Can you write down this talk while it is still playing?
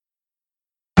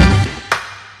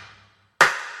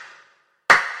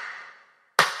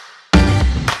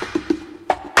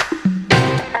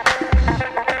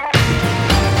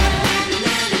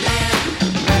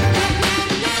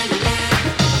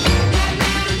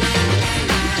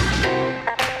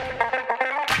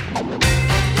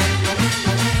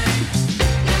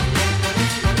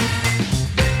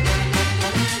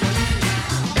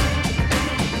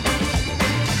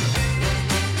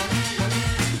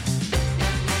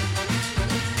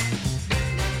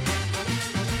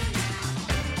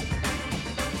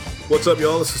What's up,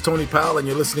 y'all? This is Tony Powell, and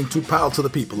you're listening to Powell to the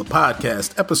People, a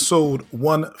podcast, episode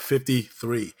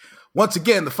 153. Once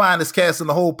again, the finest cast in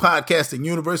the whole podcasting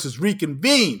universe is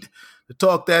reconvened to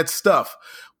talk that stuff.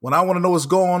 When I want to know what's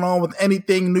going on with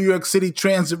anything New York City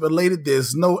transit related,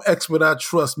 there's no expert I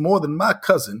trust more than my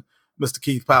cousin, Mr.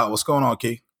 Keith Powell. What's going on,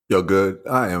 Keith? Yo, good.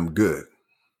 I am good.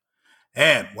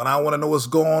 And when I want to know what's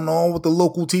going on with the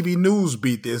local TV news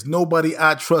beat, there's nobody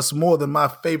I trust more than my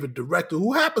favorite director,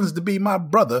 who happens to be my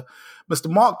brother, Mr.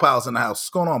 Mark Powell's in the house. What's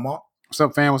going on, Mark? What's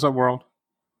up, fam? What's up, world?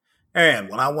 And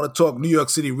when I want to talk New York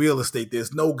City real estate,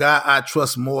 there's no guy I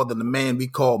trust more than the man we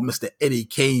call Mr. Eddie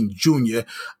Kane Jr.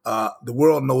 The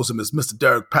world knows him as Mr.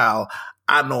 Derek Powell.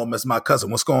 I know him as my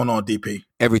cousin. What's going on, DP?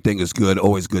 Everything is good.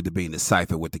 Always good to be in the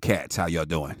cipher with the cats. How y'all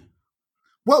doing?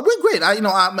 Well, we're great.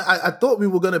 I thought we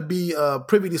were going to be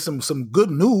privy to some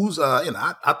good news.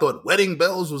 I thought wedding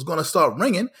bells was going to start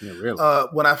ringing. Yeah, really.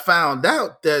 When I found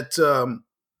out that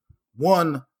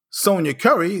one Sonia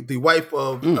Curry, the wife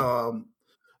of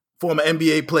former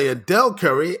NBA player Del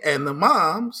Curry, and the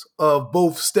moms of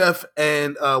both Steph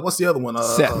and what's the other one?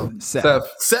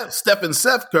 Steph and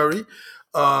Seth Curry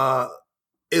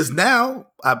is now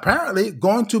apparently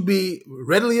going to be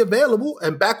readily available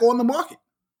and back on the market.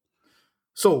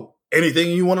 So,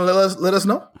 anything you want to let us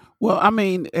know? Well, I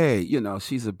mean, hey,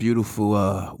 she's a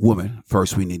beautiful woman.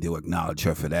 First, we need to acknowledge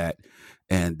her for that.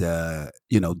 And,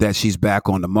 that she's back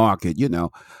on the market,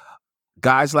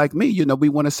 guys like me, we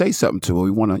want to say something to her.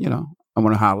 We want to, I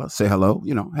want to holler, say hello,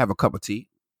 have a cup of tea,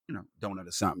 donut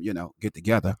or something, get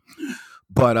together.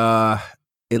 But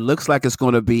it looks like it's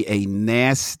going to be a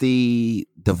nasty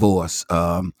divorce.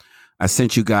 I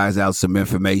sent you guys out some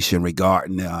information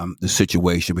regarding the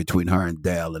situation between her and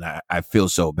Dell, and I feel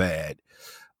so bad.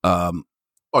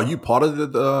 Are you part of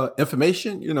the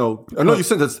information? I know you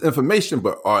sent us information,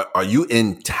 but are you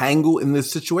entangled in this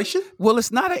situation? Well,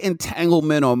 it's not an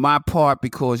entanglement on my part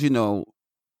because,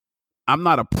 I'm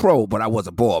not a pro, but I was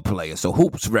a ball player. So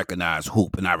hoops recognize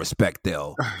hoop, and I respect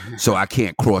Dell. So I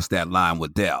can't cross that line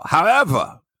with Dell.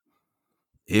 However,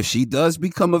 if she does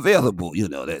become available,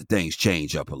 that things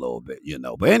change up a little bit,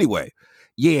 But anyway,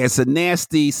 yeah, it's a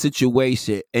nasty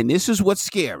situation. And this is what's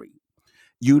scary.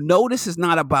 This is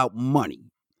not about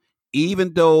money.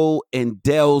 Even though in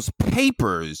Dell's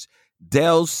papers,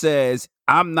 Dell says,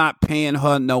 I'm not paying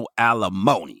her no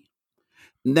alimony.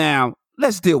 Now,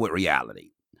 let's deal with reality.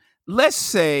 Let's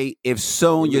say if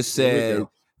Sonia said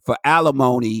for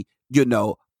alimony,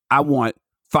 I want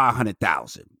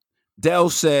 $500,000. Dell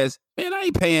says, man, I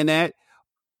ain't paying that.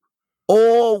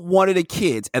 Or one of the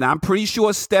kids, and I'm pretty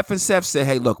sure Steph and Seth said,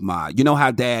 hey, look, Ma, you know how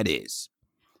dad is.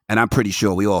 And I'm pretty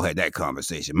sure we all had that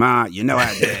conversation. Ma, you know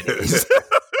how dad is.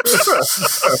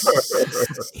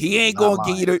 He ain't gonna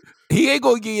give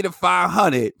you the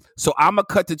 500. So I'm gonna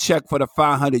cut the check for the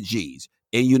 500 G's.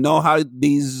 And you know how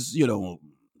these,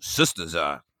 sisters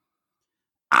are.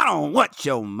 I don't want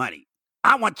your money.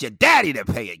 I want your daddy to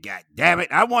pay it, God damn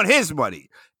it. I want his money.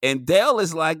 And Dell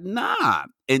is like, nah.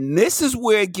 And this is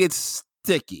where it gets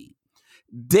sticky.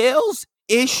 Dell's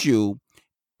issue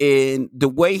in the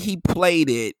way he played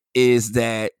it is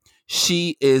that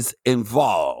she is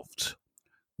involved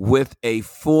with a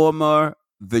former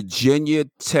Virginia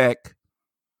Tech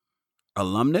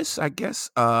alumnus, I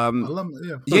guess.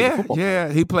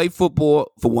 Yeah. He played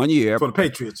football for 1 year. For the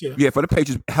Patriots, yeah. Yeah, for the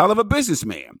Patriots. Hell of a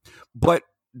businessman. But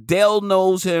Dell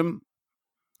knows him.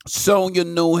 Sonia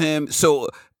knew him. So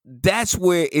that's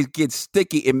where it gets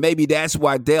sticky. And maybe that's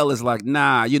why Dell is like,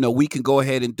 nah, we can go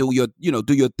ahead and do your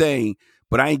thing,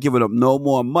 but I ain't giving up no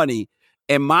more money.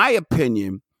 In my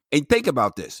opinion, and think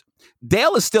about this,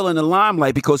 Dell is still in the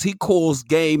limelight because he calls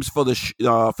games for the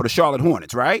Charlotte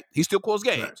Hornets, right? He still calls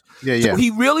games. Yeah. So he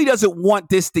really doesn't want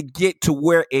this to get to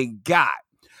where it got.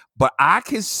 But I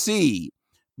can see,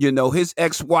 his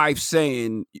ex-wife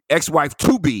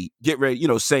to be, get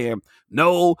ready, saying,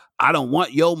 no, I don't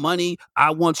want your money.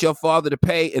 I want your father to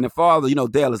pay. And the father,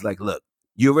 Dell is like, look,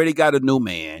 you already got a new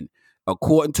man.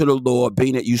 According to the law,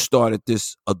 being that you started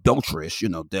this adulterous,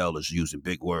 Dell is using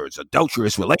big words,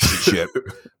 adulterous relationship.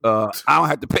 I don't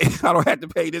have to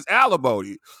pay this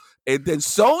alimony. And then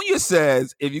Sonia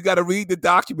says, if you got to read the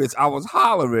documents, I was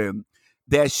hollering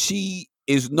that she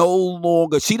is no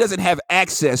longer, she doesn't have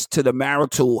access to the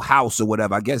marital house or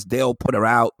whatever. I guess Dell put her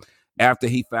out after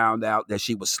he found out that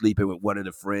she was sleeping with one of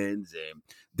the friends. And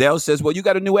Dell says, well, you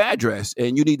got a new address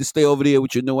and you need to stay over there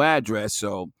with your new address.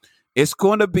 So it's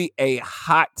going to be a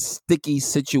hot, sticky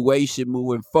situation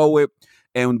moving forward.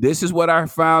 And this is what I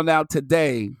found out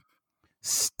today.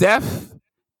 Steph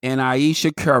and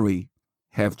Ayesha Curry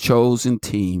have chosen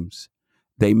teams.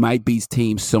 They might be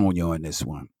Team Sonia in this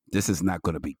one. This is not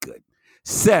going to be good.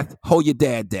 Seth, hold your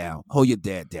dad down. Hold your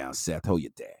dad down, Seth. Hold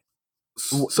your dad.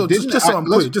 So just so I'm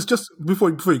clear, just before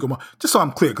you go on, just so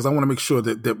I'm clear, because I want to make sure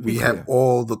that we have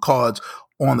all the cards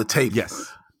on the table.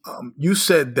 Yes. You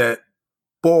said that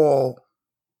Ball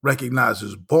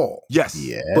recognizes ball.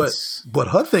 Yes. But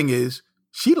her thing is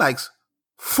she likes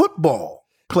football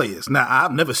players. Now,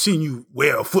 I've never seen you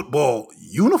wear a football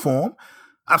uniform.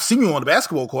 I've seen you on the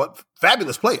basketball court.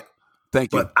 Fabulous player.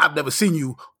 Thank you. But I've never seen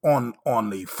you on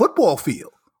the football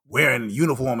field wearing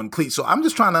uniform and cleats. So I'm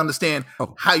just trying to understand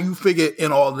how you figure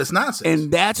in all this nonsense.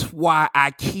 And that's why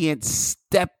I can't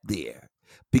step there.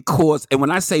 Because, and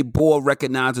when I say Ball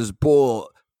recognizes Ball,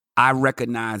 I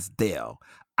recognize Dell.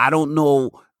 I don't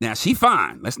know. Now, she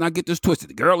fine. Let's not get this twisted.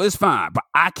 The girl is fine. But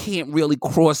I can't really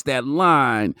cross that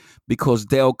line because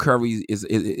Dell Curry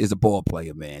is a ball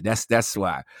player, man. That's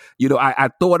why. I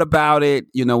thought about it.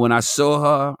 When I saw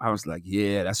her, I was like,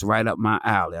 yeah, that's right up my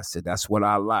alley. I said, that's what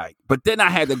I like. But then I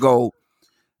had to go,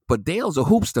 but Dale's a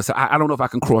hoopster, so I don't know if I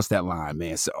can cross that line,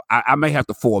 man. So I may have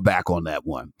to fall back on that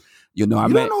one. You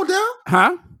don't know Dale?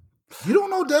 Huh? You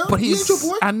don't know Dale? But he's your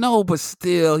boy? I know, but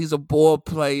still, he's a ball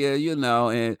player,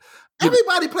 and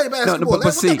everybody play basketball.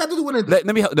 But see, what that got to do with it? Let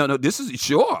me. No. This is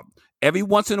sure. Every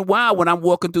once in a while, when I'm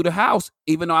walking through the house,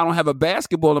 even though I don't have a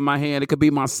basketball in my hand, it could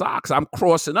be my socks. I'm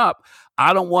crossing up.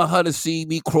 I don't want her to see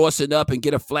me crossing up and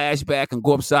get a flashback and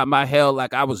go upside my head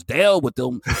like I was Dale with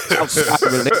them outside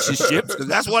relationships, because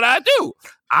that's what I do.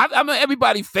 I mean,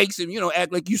 everybody fakes him,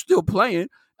 act like you still playing.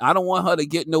 I don't want her to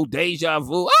get no deja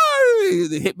vu.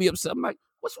 They hit me up something like,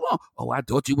 what's wrong? Oh, I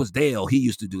thought you was Dale. He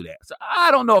used to do that. So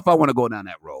I don't know if I want to go down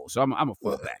that road. So I'm a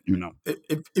fall back,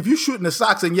 If you're shooting the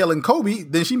socks and yelling Kobe,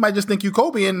 then she might just think you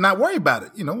Kobe and not worry about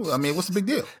it. I mean, what's the big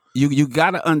deal? You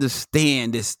got to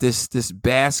understand this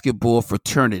basketball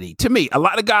fraternity. To me, a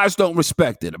lot of guys don't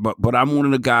respect it, but I'm one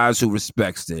of the guys who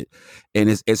respects it, and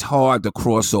it's hard to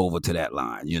cross over to that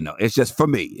line. It's just, for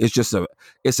me,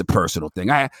 it's a personal thing.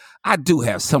 I do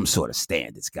have some sort of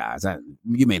standards, guys.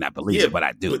 You may not believe it, but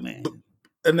I do, man.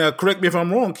 And now, correct me if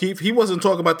I'm wrong, Keith. He wasn't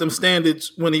talking about them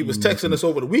standards when he was texting us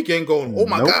over the weekend, going, "Oh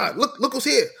my God, look who's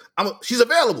here! She's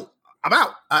available. I'm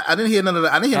out." I didn't hear none of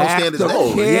that. I didn't hear no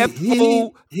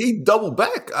standards. He doubled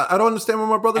back. I don't understand what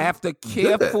my brother. After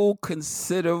careful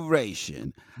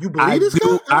consideration, you believe this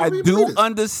guy? I do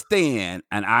understand,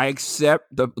 and I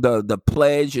accept the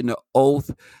pledge and the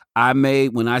oath I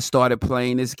made when I started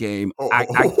playing this game. I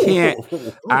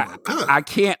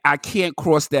can't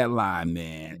cross that line,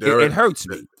 man. Derek, it hurts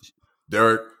me.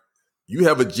 Derek, you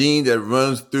have a gene that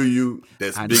runs through you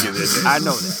that's bigger than that. I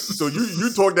know that. So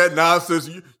you talk that nonsense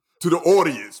to the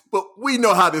audience, but we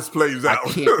know how this plays out.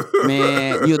 I can't,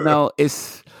 man.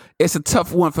 It's a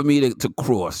tough one for me to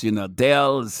cross.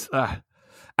 Dale's.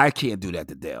 I can't do that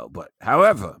to Dale. But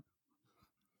however,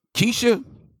 Keisha,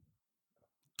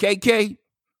 KK,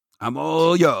 I'm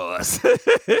all yours.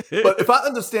 But if I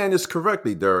understand this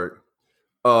correctly, Derek,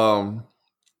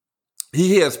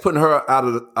 he has put her out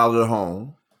of the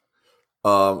home.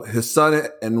 His son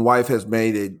and wife has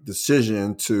made a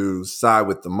decision to side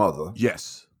with the mother.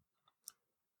 Yes.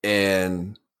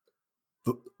 And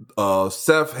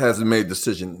Seth hasn't made a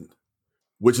decision,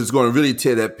 which is going to really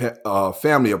tear that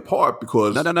family apart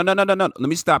because... No. Let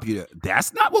me stop you there.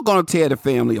 That's not what's going to tear the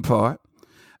family apart.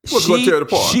 What's going to tear it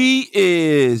apart? She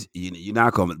is... You're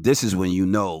not going to... This is when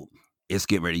it's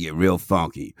getting ready to get real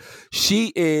funky.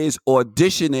 She is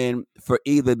auditioning for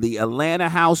either the Atlanta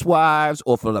Housewives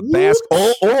or for the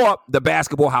or the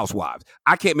Basketball Housewives.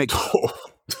 I can't make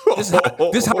this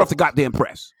is hot off the goddamn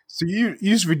press. So you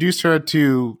just reduced her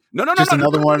to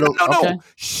another one of those? No.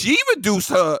 She reduced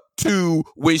her to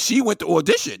when she went to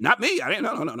audition. Not me. I didn't.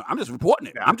 No. I'm just reporting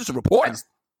it. I'm just a reporter.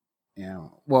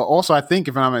 Well, also, I think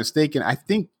if I'm not mistaken,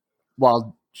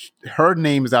 while her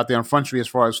name is out there on Front Street as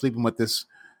far as sleeping with this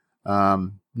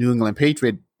New England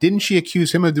Patriot, didn't she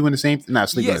accuse him of doing the same thing? Not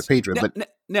sleeping with a Patriot,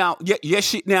 now,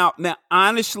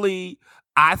 honestly,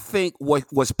 I think what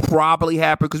was probably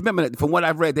happening, because remember, from what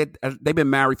I've read, they've been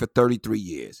married for 33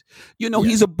 years.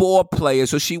 He's a ball player,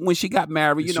 so when she got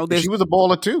married, she was a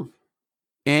baller too.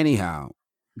 Anyhow,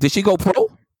 did she go pro?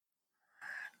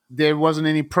 There wasn't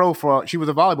any pro for. She was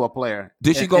a volleyball player.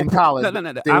 Did she go in college? No.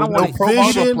 I don't want pro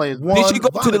volleyball players. Did she go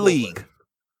to the league?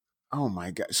 Oh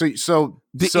my God! So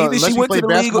unless she you went play to the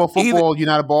basketball, league, football, you're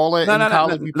not a baller. No.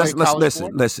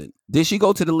 College, Listen. Did she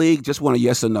go to the league? Just want a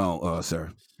yes or no,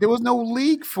 sir. There was no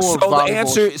league for so volleyball. The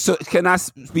answer. So can I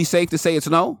be safe to say it's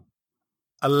no?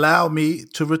 Allow me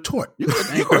to retort. You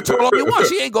can retort all you want.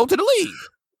 She ain't go to the league.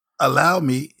 Allow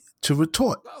me to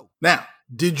retort. Now,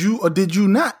 did you or did you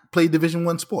not play Division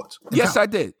I sports? Yes, I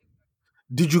did.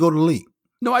 Did you go to the league?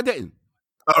 No, I didn't.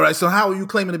 All right. So how are you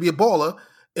claiming to be a baller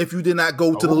if you did not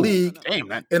go to the league Damn,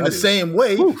 that in the is- same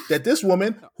way that this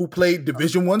woman who played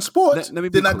Division I sports Let me be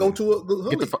did not go clear. to a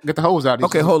league? Get the hose out. These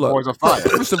Okay, hold up. boys are fire.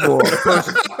 First of all,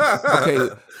 okay.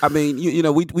 I mean, you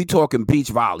know, we talking beach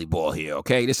volleyball here.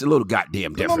 Okay, this is a little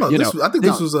goddamn different. No, you this know, was, I think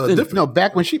this was different. No,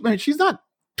 back when she's not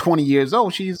 20 years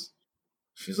old. She's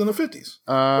She's in the 50s.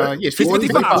 yeah, she's 55.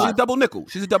 55. She's a double nickel.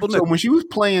 She's a double So nickel. when she was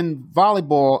playing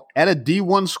volleyball at a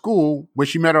D1 school where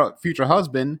she met her future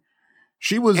husband,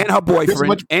 she was And her this boyfriend,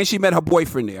 much- and she met her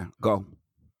boyfriend there. Go.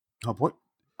 her boy.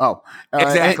 Oh,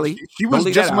 Exactly. and she Don't was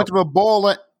leave just that as much out. of a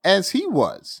baller as he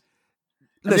was.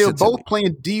 And they were Listen to both me.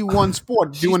 playing D1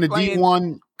 sport, She's doing the playing-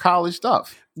 D1 college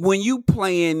stuff. When you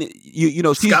playing, you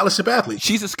know, Scholarship athlete.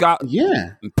 she's a scholar.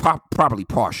 Yeah. Probably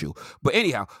partial, but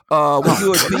anyhow, when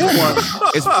you're a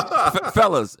D1, it's,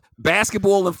 fellas,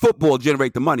 basketball and football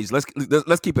generate the monies. Let's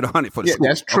keep it 100 for the Yeah, school.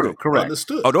 that's true. Okay. Correct.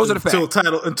 Understood. Oh, those are the facts.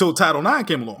 Until Title IX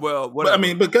came along. Well, but, whatever. I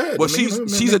mean, but go ahead. Well, I mean,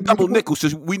 she's a double nickel, so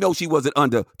we know she wasn't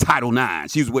under Title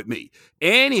IX. She was with me.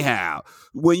 Anyhow,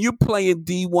 when you're playing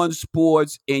D1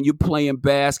 sports and you're playing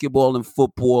basketball and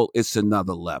football, it's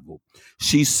another level.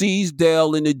 She sees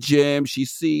Dale in the gym. She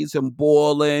sees him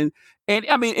balling. And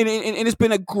I mean, and it's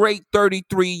been a great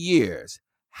 33 years.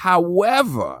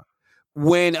 However,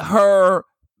 when her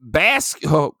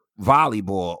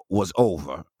volleyball was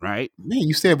over, right? Man,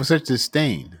 you say it with such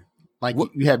disdain. Like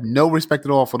What- you have no respect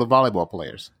at all for the volleyball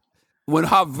players. When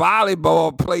her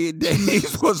volleyball playing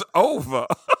days was over.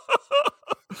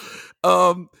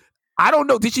 I don't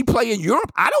know. Did she play in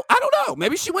Europe? I don't know.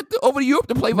 Maybe she went over to Europe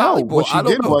to play No, volleyball. what she I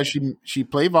don't did know. was she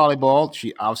played volleyball.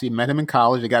 She obviously met him in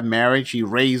college. They got married. She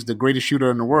raised the greatest shooter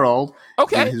in the world,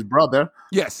 Okay. and his brother,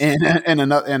 Yes. and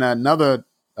another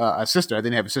a sister. I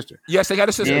didn't have a sister. Yes, they got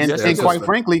a sister. And, Yes, and yes, quite yes.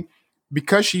 frankly,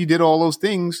 because she did all those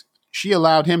things, she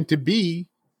allowed him to be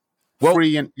Well-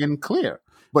 free and clear.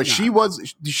 But she was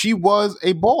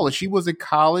a baller. She was a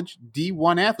college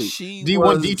D1 athlete. She D1,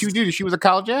 was- D2, D2. She was a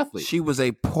college athlete. She was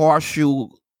a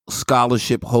partial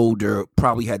scholarship holder,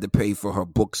 probably had to pay for her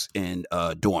books and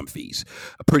dorm fees.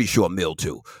 I'm pretty sure a meal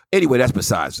too. Anyway, that's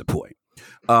besides the point.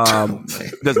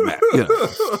 Doesn't matter. You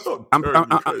know.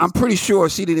 I'm pretty sure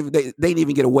she didn't even they didn't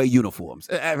even get away uniforms.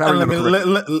 If I remember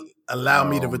correctly. Allow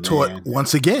me to Oh, retort man.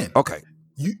 once again. Okay,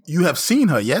 You have seen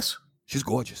her, yes? she's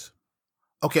gorgeous.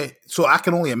 Okay, so I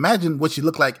can only imagine what she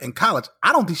looked like in college.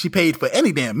 I don't think she paid for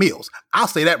any damn meals. I'll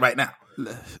say that right now.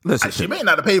 Listen, She to me. may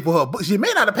not have paid for her, but she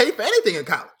may not have paid for anything in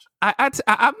college.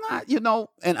 I'm not, you know,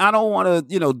 and I don't want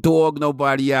to, you know, dog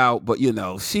nobody out, but you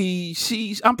know,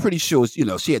 I'm pretty sure, you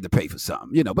know, she had to pay for something,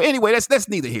 you know. But anyway, that's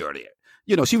neither here or there.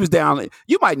 You know, she was down.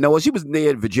 You might know her. She was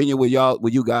near Virginia where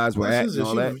you guys were at and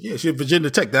all that. Yeah, she's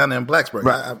Virginia Tech down there in Blacksburg.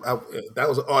 Right. That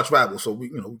was an arch rival, so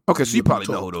we, Okay, so you we probably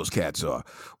talk. know who those cats are.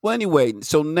 Well, anyway,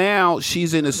 so now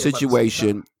she's in a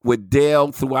situation with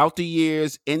Dale throughout the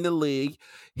years in the league.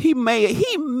 He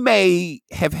may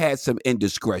have had some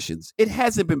indiscretions. It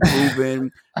hasn't been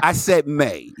proven. I said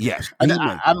may. Yes, he may.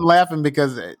 I'm laughing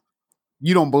because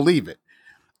you don't believe it.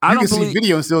 I You don't can believe. see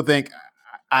video and still think,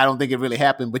 I don't think it really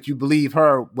happened, but you believe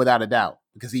her without a doubt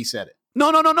because he said it.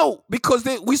 No. Because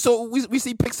we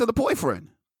see pics of the boyfriend.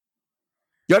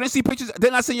 Y'all didn't see pictures.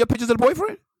 Didn't I send you pictures of the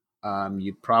boyfriend?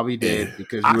 You probably did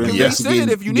because I you were can investigating resend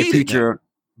it if you your need it. future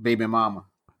baby mama.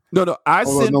 No. I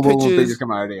Although sent no more pictures pictures.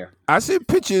 come out of there. I sent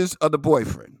pictures of the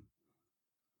boyfriend.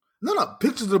 No,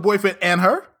 pictures of the boyfriend and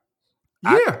her.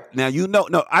 Now you know.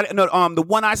 No, I no. The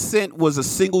one I sent was a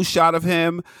single shot of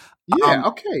him. Yeah,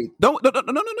 okay. No.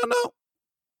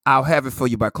 I'll have it for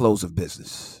you by close of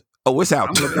business. Oh, it's out.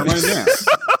 I'm looking right now.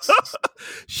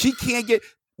 She can't get.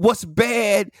 What's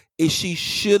bad is she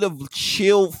should have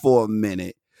chilled for a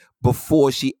minute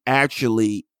before she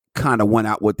actually kind of went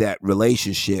out with that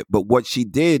relationship. But what she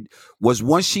did was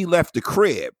once she left the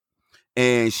crib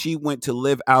and she went to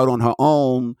live out on her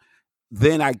own,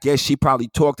 then I guess she probably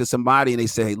talked to somebody and they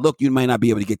say, hey, look, you may not be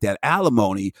able to get that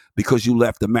alimony because you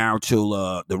left the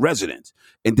marital the residence.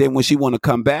 And then when she want to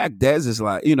come back, Des is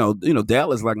like,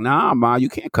 Dale is like, nah, Ma, you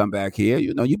can't come back here.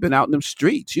 You know, you've been out in them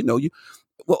streets. You know,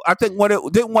 well, I think one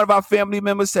of our family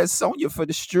members said Sonia for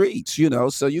the streets, you know,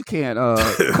 so you can't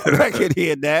come back in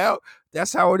here now.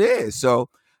 That's how it is. So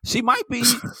she might be,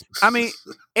 I mean,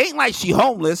 ain't like she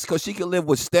homeless because she can live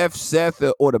with Steph, Seth,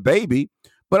 or the baby.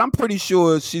 But I'm pretty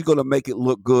sure she's going to make it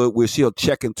look good where she'll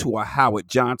check into a Howard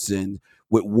Johnson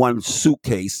with one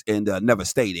suitcase and never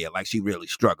stay there like she really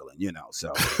struggling, you know.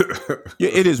 So yeah,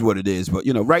 it is what it is. But,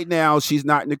 you know, right now she's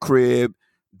not in the crib.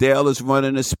 Dale is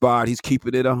running the spot. He's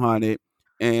keeping it 100.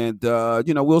 And,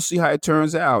 we'll see how it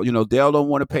turns out. You know, Dale don't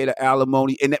want to pay the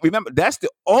alimony. And remember, that's the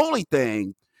only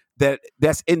thing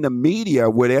that's in the media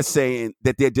where they're saying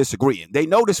that they're disagreeing. They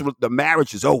know the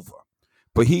marriage is over,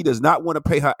 but he does not want to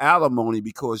pay her alimony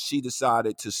because she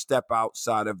decided to step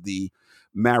outside of the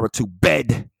marital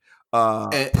bed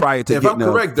prior to getting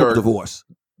a divorce.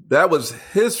 That was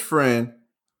his friend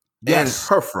and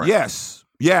her friend.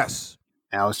 Yes.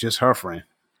 Now it's just her friend.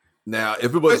 Now,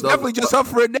 if it was it's definitely just her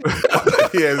friend.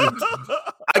 Yeah,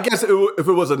 I guess if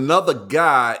it was another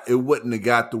guy, it wouldn't have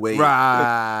got the way.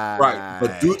 Right.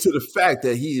 But due to the fact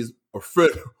that he is a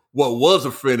friend, was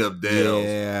a friend of Dale's.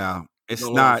 Yeah. It's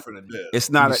no not. It's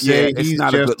not. It's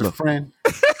not a good look. Friend.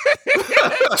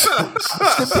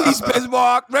 Rest in peace,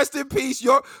 Bismarck. Rest in peace.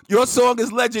 Your song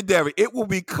is legendary. It will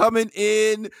be coming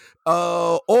in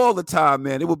all the time,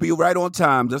 man. It will be right on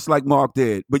time, just like Mark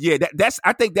did. But yeah,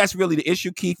 I think that's really the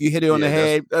issue, Keith. You hit it on the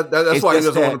head. That's why he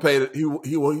doesn't want to pay.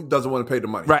 He doesn't want to pay the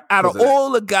money. Right. Out of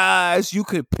all the guys you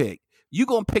could pick, you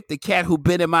gonna pick the cat who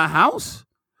been in my house,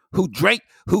 who drank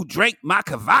my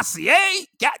Cavassier?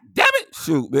 God damn it!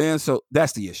 Shoot, man. So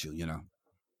that's the issue,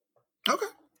 Okay.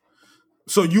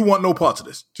 So you want no parts of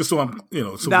this? Just so I'm, so we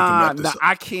can wrap this up.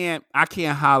 I can't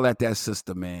holler at that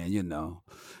sister, man.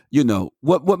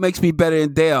 What makes me better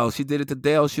than Dale? She did it to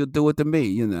Dale. She'll do it to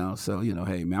me. So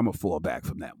hey, man, I'm gonna fall back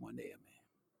from that one there, man.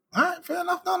 All right, fair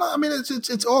enough. No. I mean,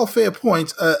 it's all fair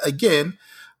points. Again,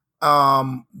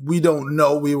 we don't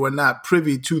know. We were not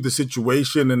privy to the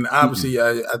situation, and obviously,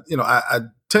 I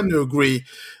tend to agree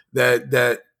that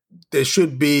there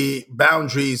should be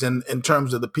boundaries in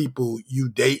terms of the people you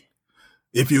date.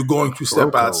 If you're going to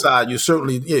step outside, you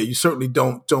certainly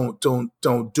don't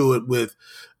do it with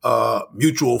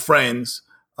mutual friends.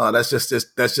 That's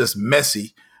just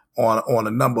messy on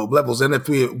a number of levels. And if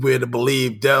we're to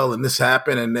believe Dell and this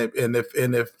happened, and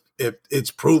if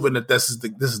it's proven that this is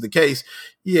the case,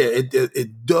 yeah,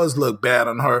 it does look bad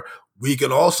on her. We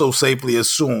can also safely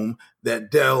assume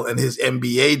that Dell in his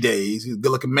NBA days, he's a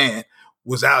good looking man,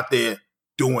 was out there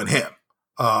doing him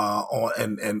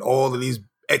and all of these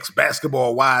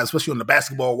ex-basketball wives, especially on the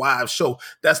Basketball Wives show.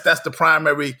 That's the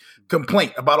primary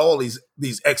complaint about all these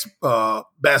ex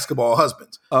basketball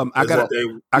husbands. I got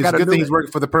a good thing he's working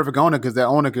for the perfect owner, because that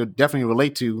owner could definitely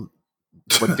relate to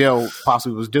what Dale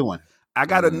possibly was doing. I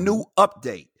got a new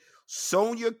update.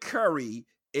 Sonya Curry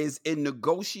is in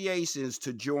negotiations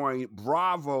to join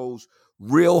Bravo's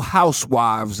Real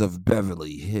Housewives of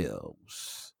Beverly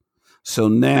Hills. So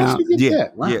now,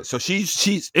 so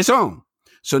she's it's on.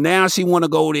 So now she want to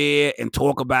go there and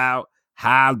talk about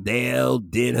how Dale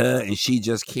did her, and she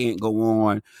just can't go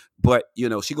on. But,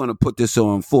 she's going to put this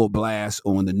on full blast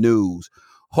on the news.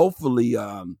 Hopefully,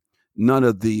 none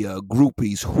of the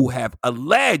groupies who have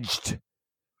alleged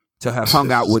to have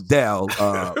hung out with Dale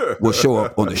will show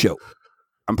up on the show.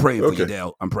 I'm praying for you,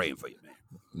 Dale. I'm praying for you,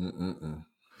 man.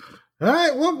 All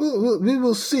right. Well, we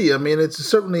will see. I mean, it's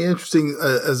certainly interesting.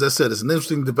 As I said, it's an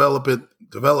interesting development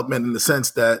in the sense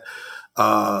that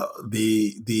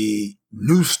the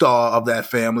new star of that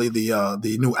family,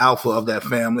 the new alpha of that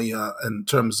family, in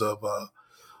terms of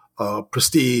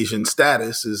prestige and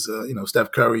status, is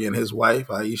Steph Curry and his wife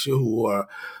Aisha, who are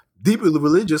deeply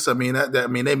religious. I mean,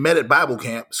 they met at Bible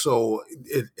camp, so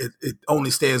it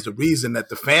only stands to reason that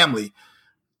the family,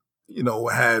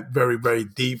 had very, very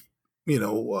deep,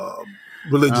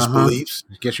 religious beliefs.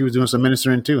 I guess she was doing some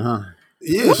ministering too, huh?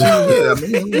 Yeah, I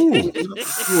mean,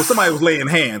 somebody was laying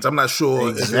hands. I'm not sure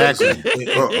exactly.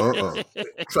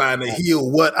 Trying to heal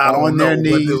what I don't on know. Their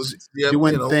knees,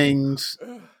 doing things.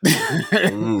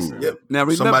 Now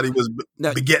remember, somebody was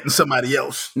begetting somebody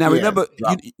else. Now remember,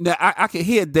 I can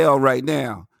hear Dale right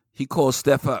now. He calls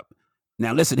Steph up.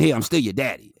 Now listen here, I'm still your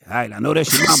daddy. All right, I know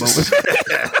that's your mama.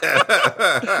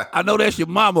 I know that's your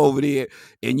mama over there.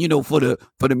 And for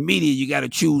the media, you got to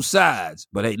choose sides.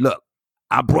 But hey, look.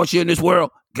 I brought you in this world.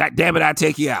 God damn it, I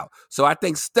take you out. So I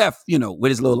think Steph, with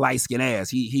his little light skin ass,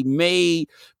 he may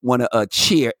want to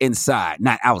cheer inside,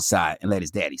 not outside, and let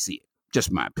his daddy see it.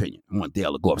 Just my opinion. I want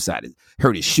Dale to go upside and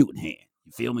hurt his shooting hand.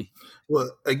 You feel me?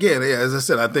 Well, again, as I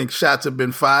said, I think shots have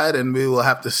been fired, and we will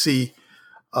have to see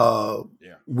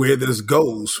where this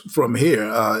goes from here.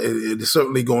 It is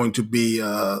certainly going to be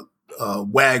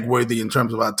wag worthy in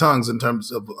terms of our tongues, in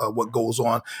terms of what goes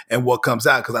on and what comes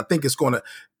out, because I think it's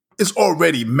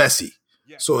already messy.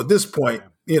 Yeah. So at this point,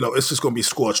 it's just going to be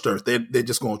scorched earth. They're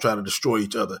just going to try to destroy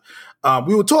each other.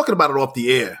 We were talking about it off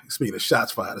the air. Speaking of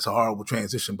shots fired, it's a horrible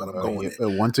transition, but I'm going there.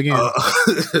 Once again.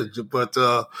 But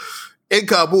in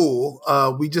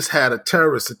Kabul, we just had a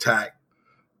terrorist attack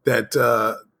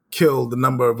that killed a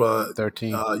number of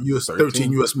 13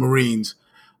 U.S. Marines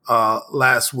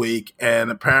last week.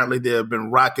 And apparently there have been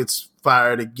rockets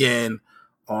fired again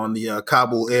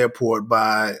Kabul airport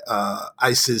by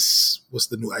ISIS. What's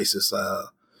the new ISIS?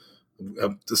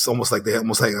 It's almost like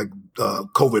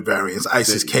COVID variants,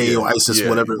 ISIS K or ISIS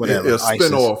whatever. A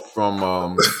spinoff from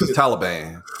the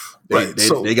Taliban.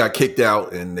 They got kicked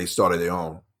out and they started their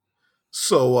own.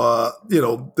 So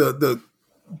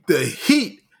the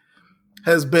heat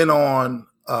has been on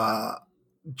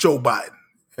Joe Biden,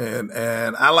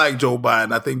 and I like Joe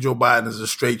Biden. I think Joe Biden is a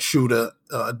straight shooter.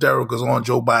 Derek was on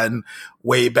Joe Biden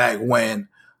way back when.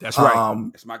 That's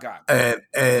right. That's my guy.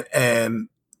 And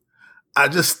I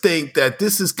just think that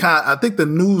this is I think the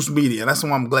news media, and that's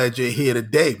why I'm glad you're here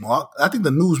today, Mark. I think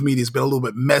the news media has been a little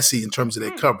bit messy in terms of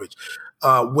their coverage.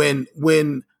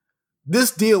 When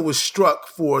this deal was struck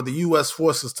for the U.S.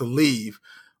 forces to leave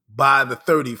by the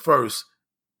 31st,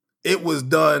 it was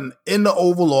done in the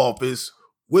Oval Office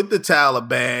with the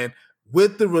Taliban,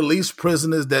 with the released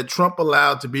prisoners that Trump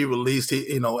allowed to be released.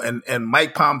 And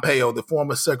Mike Pompeo, the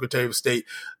former Secretary of State,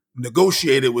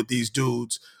 negotiated with these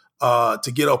dudes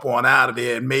to get up on out of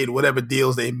there and made whatever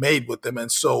deals they made with them.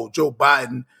 And so Joe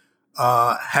Biden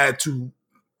had to,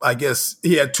 I guess,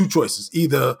 he had two choices: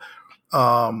 either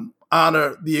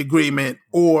honor the agreement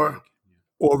or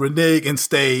renege and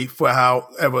stay for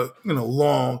however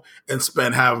long and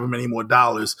spend however many more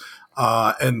dollars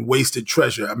and wasted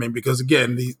treasure. I mean, because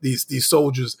again, these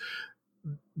soldiers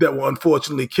that were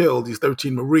unfortunately killed, these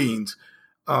 13 Marines,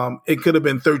 it could have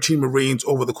been 13 Marines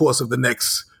over the course of the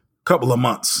next couple of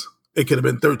months. It could have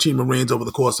been 13 Marines over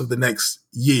the course of the next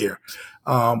year.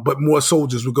 But more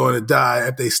soldiers were going to die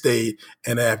if they stayed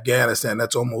in Afghanistan.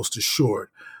 That's almost assured.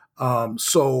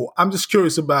 So I'm just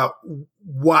curious about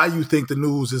why you think the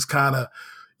news is kind of,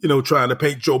 trying to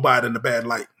paint Joe Biden in a bad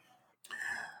light.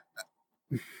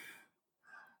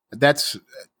 That's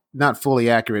not fully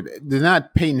accurate. They're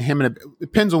not painting him it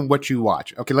depends on what you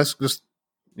watch. Okay, let's just,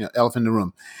 elephant in the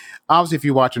room. Obviously, if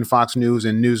you're watching Fox News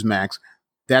and Newsmax,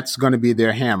 that's going to be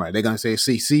their hammer. They're going to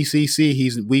say, see,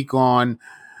 he's weak on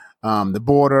the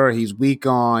border. He's weak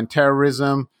on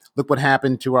terrorism. Look what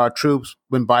happened to our troops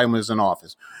when Biden was in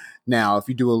office. Now, if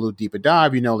you do a little deeper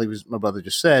dive, like my brother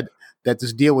just said, that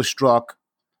this deal was struck,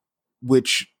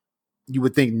 which you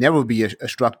would think never would be a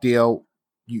struck deal.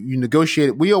 You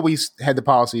negotiated. We always had the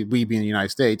policy, we being the United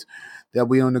States, that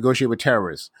we don't negotiate with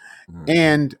terrorists. Mm-hmm.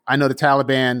 And I know the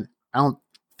Taliban, I don't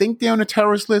think they're on the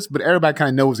terrorist list, but everybody kind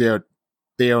of knows they're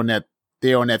on that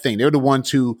thing. They're the ones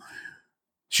who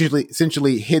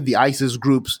essentially hid the ISIS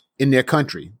groups in their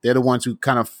country. They're the ones who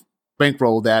kind of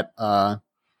bankrolled that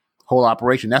whole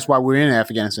operation. That's why we're in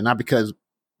Afghanistan, not because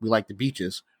we like the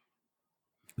beaches.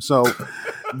 So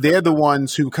they're the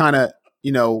ones who kind of,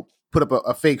 put up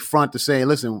a fake front to say,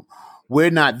 listen,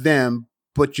 we're not them,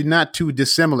 but you're not too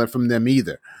dissimilar from them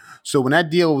either. So when that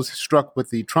deal was struck with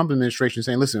the Trump administration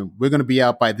saying, listen, we're going to be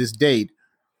out by this date,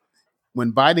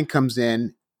 when Biden comes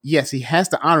in, yes, he has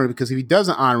to honor it, because if he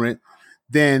doesn't honor it,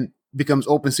 then it becomes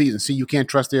open season. See, you can't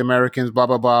trust the Americans, blah,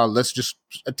 blah, blah. Let's just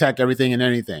attack everything and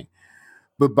anything.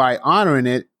 But by honoring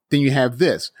it, then you have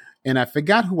this. And I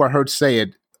forgot who I heard say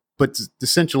it, but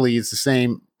essentially it's the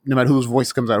same no matter whose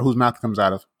voice comes out, whose mouth comes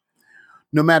out of.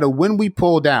 No matter when we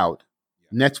pulled out,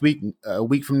 next week, a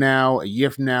week from now, a year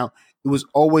from now, it was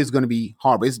always going to be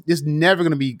horrible. It's never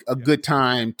going to be a good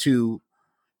time to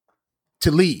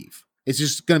leave. It's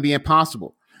just going to be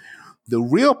impossible. The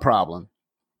real problem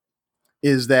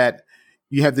is that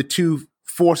you have the two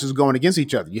forces going against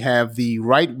each other. You have the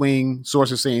right-wing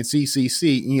sources saying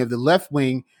CCC, and you have the left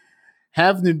wing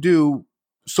having to do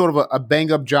sort of a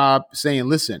bang-up job saying,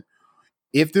 listen,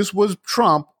 if this was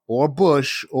Trump or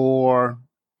Bush or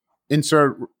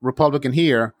insert Republican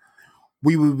here,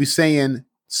 we would be saying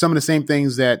some of the same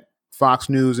things that Fox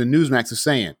News and Newsmax are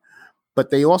saying. But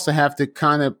they also have to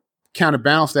kind of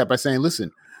counterbalance that by saying,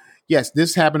 listen, yes,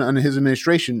 this happened under his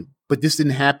administration, but this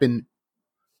didn't happen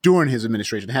during his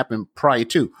administration. It happened prior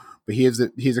to. But here's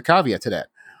a caveat to that.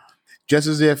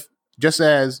 Just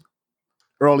as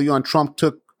early on Trump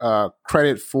took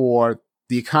credit for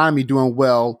the economy doing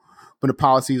well from the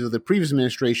policies of the previous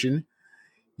administration,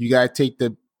 you got to take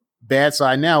the bad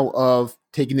side now of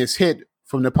taking this hit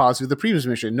from the policy of the previous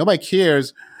administration. Nobody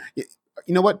cares. You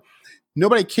know what?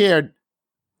 Nobody cared.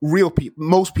 Real people,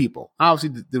 most people,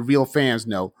 obviously the real fans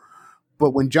know.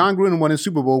 But when John Gruden won the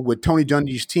Super Bowl with Tony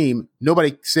Dungy's team,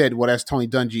 nobody said, well, that's Tony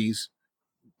Dungy's,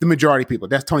 the majority of people,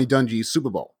 that's Tony Dungy's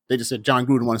Super Bowl. They just said John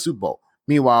Gruden won a Super Bowl.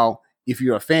 Meanwhile, if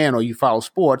you're a fan or you follow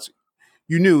sports,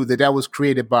 you knew that was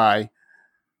created by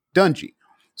Dungy.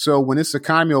 So when this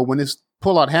economy or when this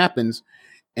pullout happens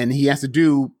and he has to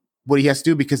do what he has to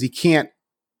do because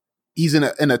he's in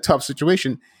a tough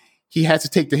situation, he has to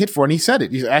take the hit for it. And he said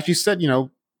it. He actually said,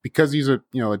 because he's a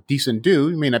decent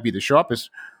dude. He may not be the sharpest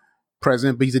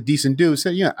president, but he's a decent dude.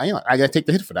 Said, I got to take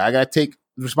the hit for that. I got to take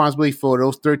responsibility for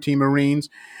those 13 Marines,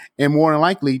 and more than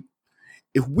likely,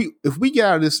 if we get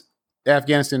out of this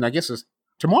Afghanistan, I guess it's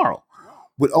tomorrow,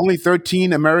 with only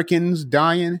 13 Americans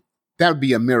dying, that would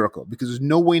be a miracle, because there's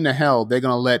no way in the hell they're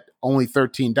going to let only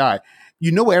 13 die.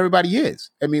 You know where everybody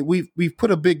is. I mean, we've put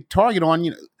a big target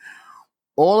on,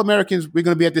 all Americans, we're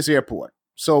going to be at this airport.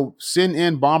 So send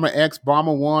in Bomber X,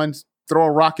 Bomber 1s, throw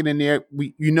a rocket in there.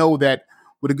 You know that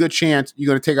with a good chance, you're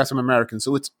going to take out some Americans.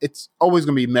 So it's always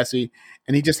going to be messy.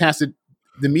 And he just has to,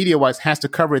 the media-wise, has to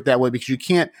cover it that way, because you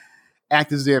can't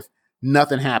act as if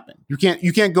nothing happened. You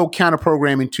can't go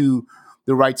counter-programming to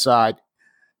the right side,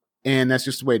 and that's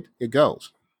just the way it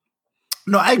goes.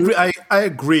 No, I agree. I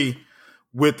agree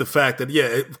with the fact that,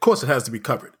 of course it has to be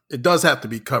covered. It does have to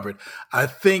be covered. I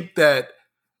think that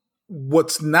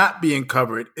what's not being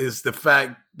covered is the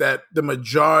fact that the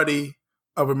majority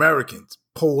of Americans,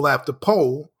 poll after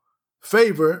poll,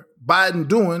 favor Biden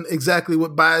doing exactly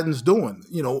what Biden's doing,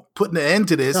 putting an end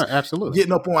to this, absolutely,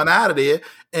 getting up on out of there.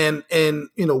 And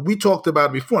we talked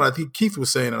about it before, and I think Keith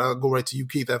was saying, and I'll go right to you,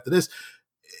 Keith, after this,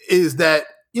 is that,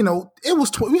 it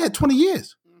was, we had 20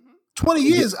 years. 20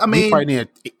 years. I mean, probably need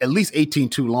at least 18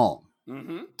 too long.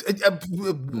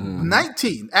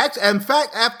 19. Actually, in fact,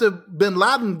 after bin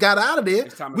Laden got out of there,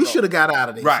 we should have got out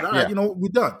of there. Right. All right, we're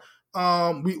done.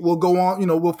 We'll go on,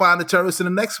 we'll find the terrorists in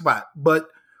the next spot. But,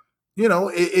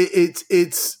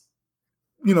 it's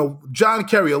John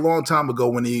Kerry, a long time ago,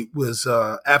 when he was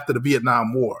after the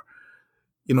Vietnam War,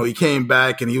 he came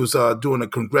back and he was doing a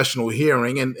congressional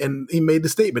hearing, and he made the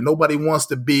statement, nobody wants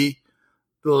to be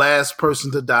the last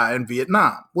person to die in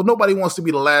Vietnam. Well, nobody wants to be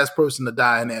the last person to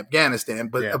die in Afghanistan,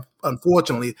 but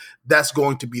unfortunately, that's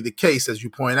going to be the case, as you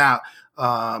point out.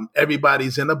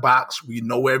 Everybody's in a box. We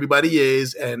know where everybody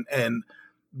is, and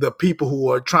the people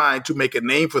who are trying to make a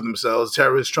name for themselves,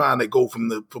 terrorists trying to go from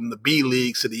the B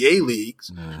leagues to the A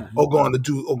leagues, are going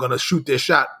to shoot their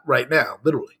shot right now,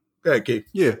 literally. Go ahead, Keith.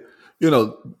 Yeah,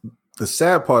 the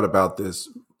sad part about this,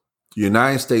 the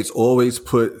United States always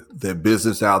put their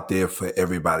business out there for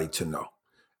everybody to know.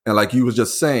 And like you was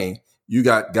just saying, you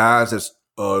got guys that's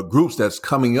groups that's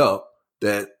coming up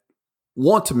that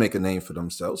want to make a name for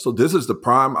themselves. So this is the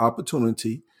prime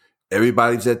opportunity.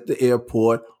 Everybody's at the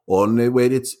airport or on their way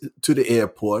to the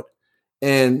airport,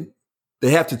 and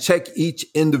they have to check each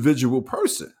individual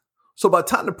person. So by the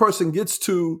time the person gets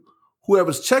to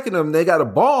whoever's checking them, they got a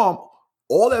bomb,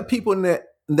 all that people in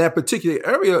that particular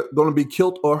area are going to be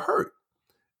killed or hurt.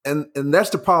 And that's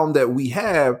the problem that we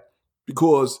have,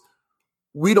 because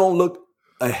we don't look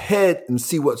ahead and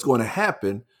see what's going to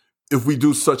happen if we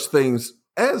do such things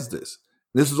as this.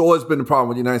 This has always been the problem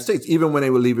with the United States. Even when they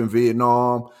were leaving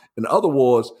Vietnam and other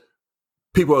wars,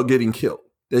 people are getting killed.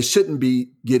 They shouldn't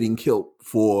be getting killed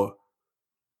for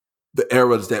the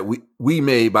errors that we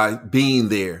made by being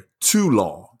there too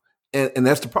long. And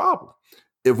that's the problem.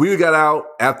 If we got out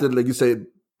after, like you said,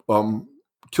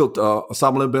 killed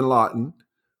Osama bin Laden,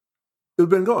 it would have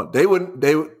been gone. They would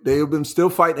have been still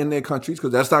fighting in their countries,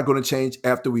 because that's not going to change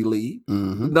after we leave.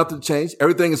 Mm-hmm. Nothing changed.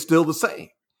 Everything is still the same.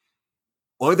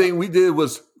 Only thing we did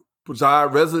was our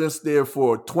residence there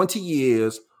for 20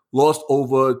 years, lost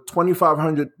over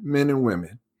 2,500 men and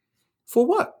women. For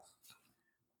what?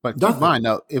 But keep in mind,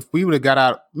 now, if we would have got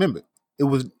out, remember, it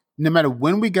was no matter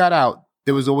when we got out,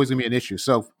 there was always going to be an issue.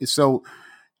 So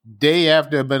day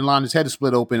after bin Laden's head is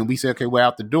split open and we say, okay, we're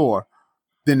out the door,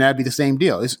 then that'd be the same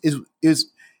deal.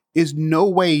 Is no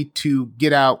way to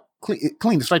get out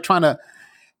clean. It's like trying to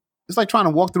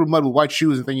walk through mud with white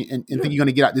shoes and think you're going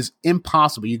to get out. It's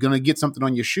impossible. You're going to get something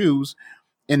on your shoes.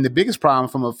 And the biggest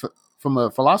problem from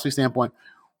a philosophy standpoint,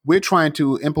 we're trying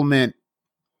to implement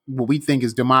what we think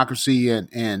is democracy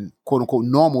and quote unquote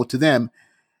normal to them.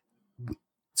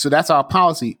 So that's our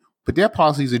policy. But their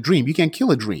policy is a dream. You can't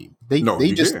kill a dream. They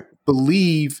just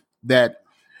believe that.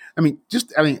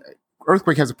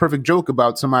 Earthquake has a perfect joke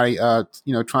about somebody, trying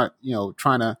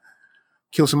to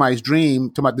kill somebody's dream.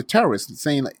 Talking about the terrorists,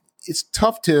 saying like it's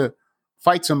tough to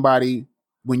fight somebody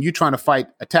when you're trying to fight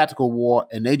a tactical war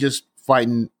and they just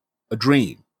fighting a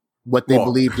dream, what they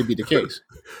believe to be the case.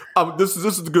 This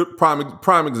is a good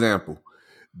prime example.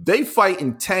 They fight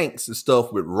in tanks and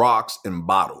stuff with rocks and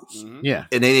bottles. Mm-hmm. Yeah,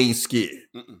 and they ain't scared.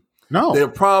 Mm-mm. No, they're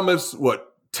promised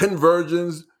 10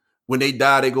 virgins. When they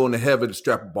die, they go into heaven to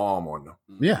strap a bomb on them.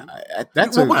 Yeah, what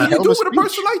can you do with a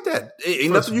person like that?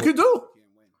 Ain't nothing you can do.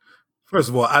 First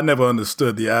of all, I never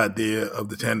understood the idea of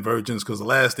the 10 virgins, because the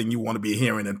last thing you want to be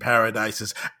hearing in paradise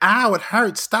is, ow, it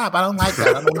hurts, stop, I don't like that,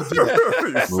 I don't want to do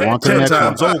that. 10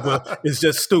 times over is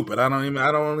just stupid. I don't even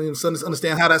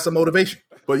understand how that's a motivation.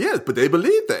 But they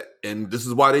believe that, and this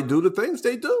is why they do the things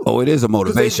they do. Oh, it is a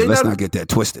motivation. Let's they not get that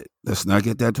twisted. Let's not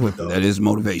get that twisted. That is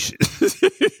motivation.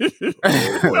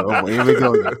 Oh, here we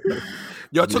go.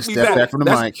 Yo, took me back. From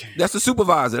the mic. That's the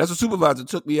supervisor. That's the supervisor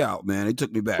took me out, man. He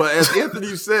took me back. But as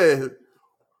Anthony said,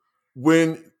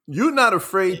 when you're not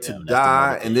afraid to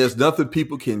die and there's nothing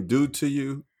people can do to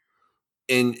you,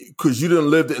 and because you done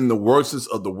lived in the worstest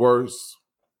of the worst,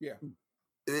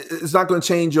 it's not going to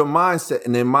change your mindset.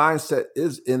 And their mindset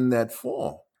is in that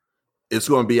form. It's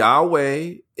going to be our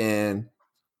way, and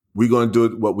we're going to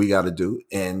do what we got to do.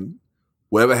 And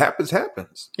whatever happens,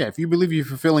 happens. Yeah, if you believe you're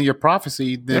fulfilling your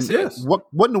prophecy, then yes.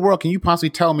 What in the world can you possibly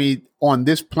tell me on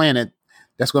this planet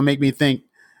that's going to make me think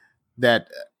that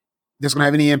that's going to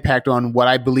have any impact on what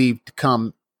I believe to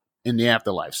come in the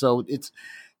afterlife? So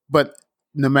but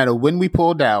no matter when we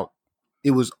pulled out,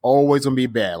 it was always going to be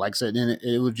bad. Like I said, and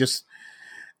it was just,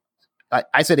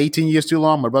 I said 18 years too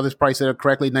long. My brother's probably said it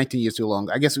correctly, 19 years too long.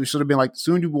 I guess we should have been like,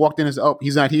 soon as you walked in and said, oh,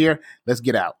 he's not here, let's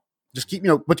get out. Just keep,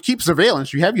 but keep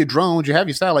surveillance. You have your drones, you have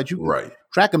your satellites, you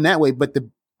track them that way. But to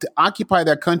occupy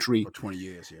that country for 20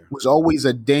 years was always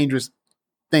a dangerous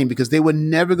thing because they were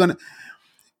never going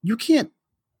to,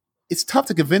 it's tough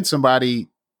to convince somebody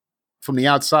from the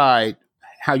outside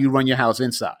how you run your house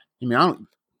inside. I mean, I don't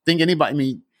think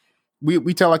anybody,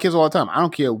 we tell our kids all the time, I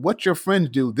don't care what your friends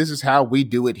do, this is how we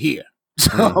do it here.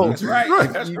 So that's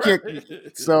right. That's right.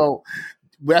 So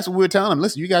that's what we were telling them.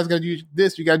 Listen, you guys got to do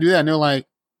this, you got to do that. And they're like,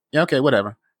 yeah, okay,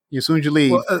 whatever. As soon as you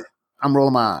leave, I'm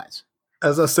rolling my eyes.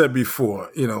 As I said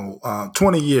before,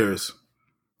 20 years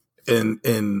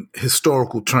in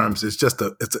historical terms is just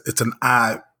it's an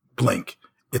eye blink.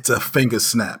 It's a finger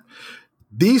snap.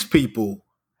 These people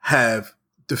have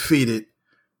defeated,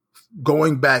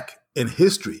 going back in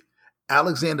history,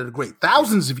 Alexander the Great,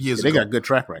 thousands of years ago. They got a good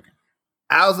track record.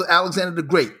 Alexander the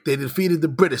Great, they defeated the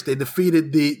British, they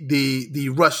defeated the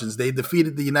Russians, they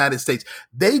defeated the United States.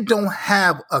 They don't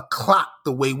have a clock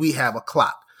the way we have a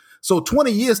clock. So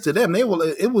 20 years to them, it was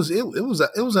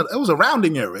a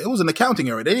rounding error. It was an accounting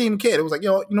error. They didn't even care. It was like,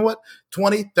 you know what?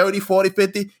 20, 30, 40,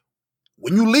 50.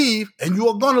 When you leave, and you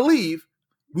are going to leave,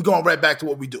 we're going right back to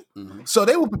what we do. Mm-hmm. So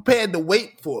they were prepared to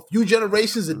wait for a few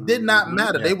generations. It did not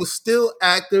matter. Yeah. They were still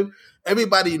active.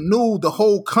 Everybody knew, the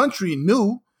whole country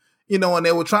knew, and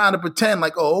they were trying to pretend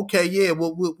like, oh, okay, yeah,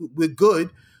 we're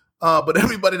good. But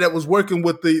everybody that was working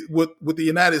with the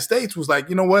United States was like,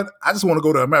 you know what? I just want to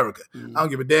go to America. Mm-hmm. I don't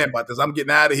give a damn about this. I'm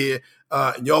getting out of here,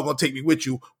 and y'all gonna take me with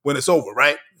you when it's over,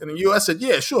 right? And the U.S. said,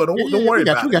 yeah, sure, don't worry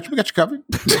about it. We got you covered.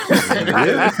 and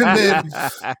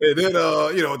then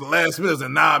the last minute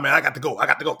said, nah, man, I got to go.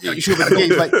 Yeah, you should have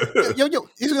been like, yo,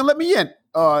 he's gonna let me in.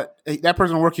 That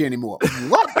person don't work here anymore.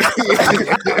 What?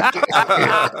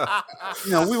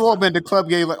 We've all been to club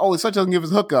games like, oh, such doesn't give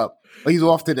us a hookup, but he's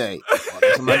off today.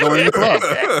 I'm not going to the club.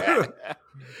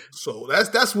 So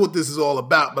that's what this is all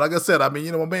about. But like I said, my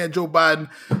man Joe Biden,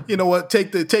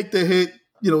 take the hit,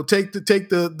 take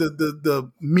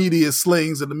the media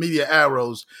slings and the media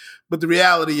arrows. But the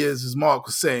reality is, as Mark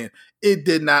was saying, it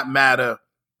did not matter,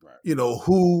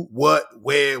 who, what,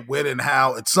 where, when, and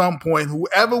how. At some point,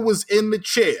 whoever was in the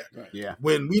chair,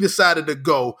 when we decided to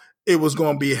go, it was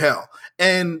going to be hell.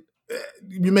 And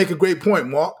you make a great point,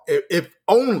 Mark. If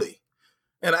only.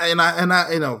 And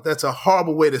I that's a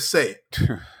horrible way to say it,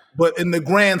 but in the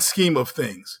grand scheme of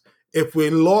things, if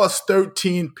we lost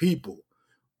 13 people,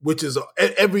 which is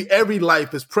every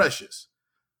life is precious,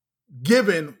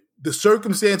 given the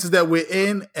circumstances that we're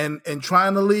in and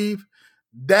trying to leave,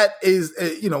 that is,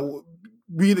 I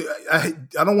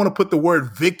don't want to put the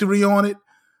word victory on it,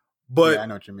 but I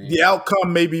know what you mean. The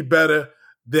outcome may be better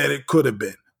than it could have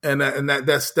been. And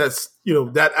that's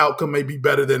that outcome may be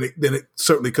better than it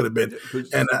certainly could have been,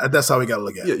 and that's how we got to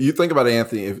look at it. Yeah, you think about it,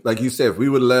 Anthony. Like you said, if we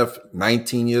would have left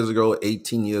 19 years ago,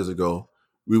 18 years ago,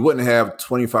 we wouldn't have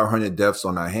 2,500 deaths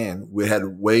on our hand. We had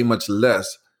way much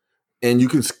less, and you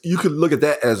could look at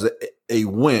that as a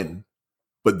win,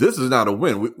 but this is not a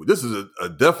win. This is a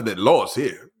definite loss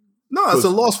here. No, it's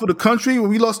a loss for the country.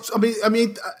 We lost. We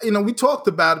talked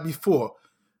about it before.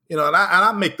 And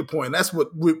I make the point. That's what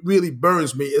really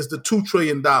burns me is the $2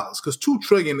 trillion, because $2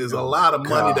 trillion is a lot of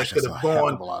money that could have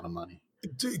gone. A lot of money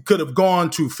could have gone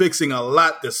to fixing a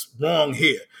lot that's wrong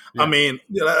here. Yeah.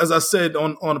 As I said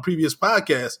on a previous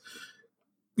podcast,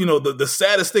 the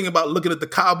saddest thing about looking at the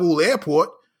Kabul airport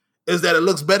is that it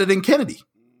looks better than Kennedy.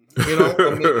 That's and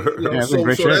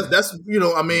that's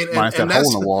and hole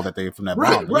in the wall that they from that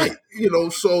bomb. Right.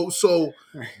 So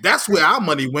that's where our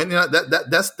money went.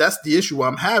 That's the issue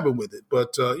I'm having with it.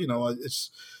 But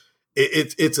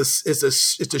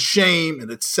it's a shame and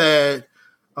it's sad.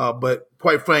 But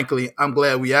quite frankly, I'm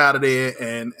glad we out of there.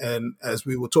 And as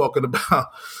we were talking about,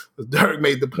 Derek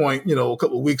made the point, a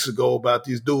couple of weeks ago about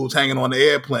these dudes hanging on the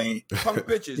airplane. Punk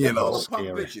bitches, punk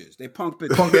bitches. They punk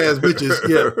bitches, punk ass bitches.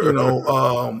 Yeah,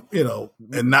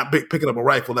 and not picking up a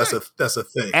rifle. That's a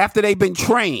thing. After they've been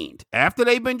trained,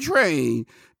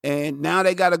 and now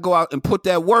they got to go out and put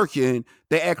that work in.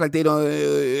 They act like they don't.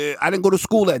 I didn't go to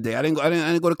school that day. I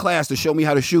didn't go to class to show me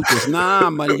how to shoot this. Nah,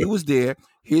 money, you was there.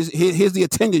 Here's the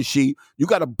attendance sheet. You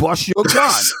got to bust your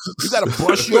gun.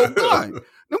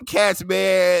 Them cats,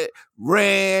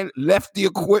 man, left the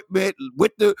equipment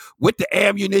with the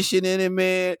ammunition in it,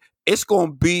 man. It's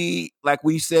gonna be like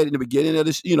we said in the beginning of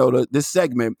this, this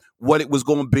segment, what it was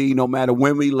gonna be. No matter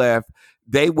when we left,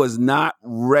 they was not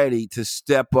ready to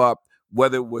step up.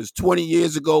 Whether it was 20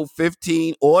 years ago,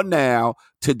 15, or now,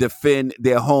 to defend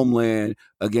their homeland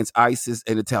against ISIS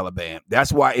and the Taliban.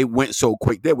 That's why it went so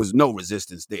quick. There was no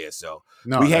resistance there. So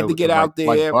we had to get out there.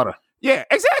 Like butter. Yeah,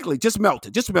 exactly. Just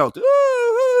melted.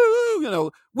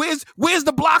 Ooh, where's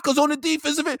the blockers on the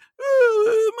defensive end?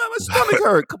 Ooh, my stomach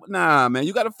hurt. Nah, man,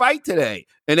 you got to fight today.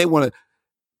 And they want to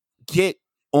get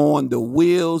on the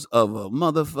wheels of a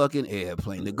motherfucking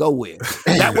airplane to go where?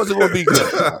 That wasn't going to be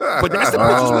good. But that's the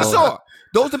pictures we saw.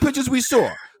 Those are the pictures we saw.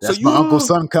 That's my uncle's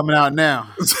son coming out now.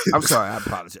 I'm sorry, I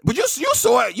apologize. But you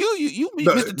saw it. You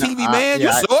Mr. TV man, you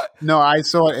saw it. No, I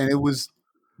saw it, and it was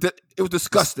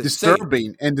disgusting,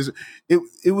 disturbing, and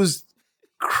it was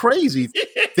crazy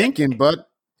thinking. But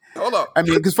hold up, I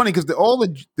mean, it's funny because all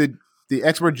the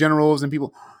expert generals and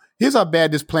people. Here's how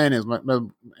bad this plan is.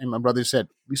 My brother said,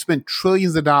 we spent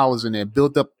trillions of dollars in there,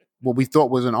 built up what we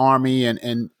thought was an army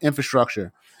and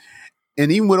infrastructure.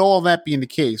 And even with all that being the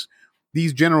case,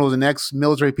 these generals and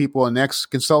ex-military people and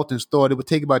ex-consultants thought it would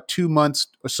take about 2 months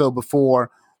or so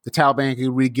before the Taliban could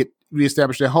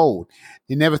reestablish their hold.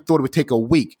 They never thought it would take a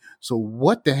week. So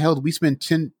what the hell did we spend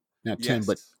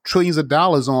trillions of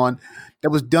dollars on that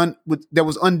was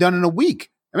undone in a week?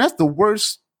 I mean, that's the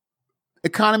worst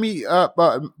economic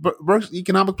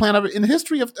plan ever in the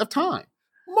history of time.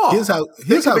 Mark, here's how.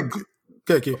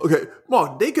 Okay,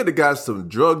 Mark, they could have got some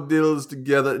drug dealers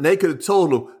together, and they could have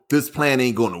told them this plan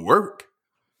ain't going to work.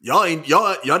 Y'all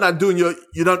not doing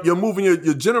you're moving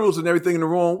your generals and everything in the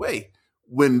wrong way.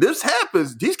 When this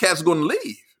happens, these cats are going to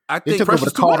leave. I think they took over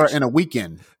the Carter in a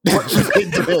weekend.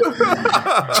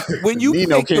 When you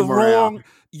pick the wrong,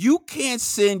 you can't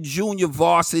send junior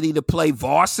varsity to play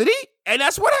varsity. And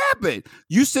that's what happened.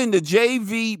 You send the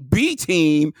JV B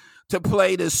team to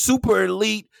play the super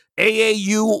elite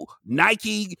AAU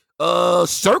Nike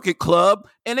circuit club,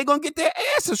 and they're going to get their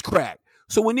asses cracked.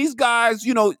 So when these guys,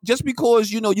 just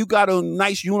because, you got on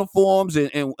nice uniforms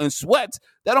and sweats,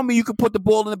 that don't mean you can put the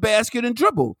ball in the basket and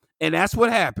dribble. And that's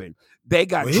what happened. They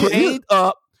got trained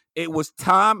up. It was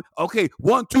time. Okay,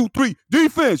 1, 2, 3,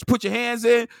 defense. Put your hands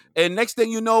in. And next thing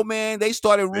you know, man, they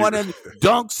started running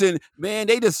dunks. And, man,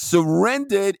 they just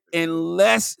surrendered in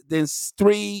less than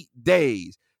 3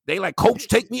 days. They like, coach,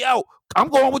 take me out. I'm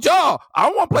going with y'all. I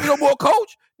don't want to play no more,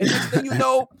 coach. And next thing you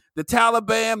know, the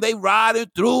Taliban, they riding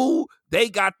through. They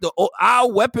got our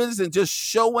weapons and just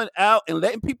showing out and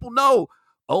letting people know,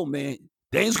 oh, man,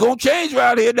 things going to change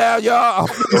around here now, y'all.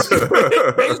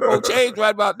 Things going to change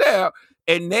right about now.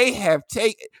 And they have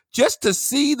taken, just to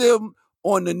see them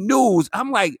on the news,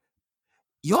 I'm like,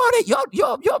 y'all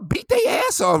beat their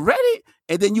ass already?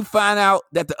 And then you find out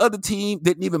that the other team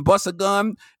didn't even bust a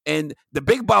gun. And the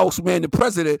big boss man, the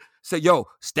president, said, yo,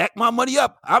 stack my money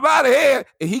up. I'm out of here.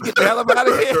 And he get the hell out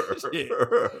of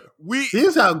here.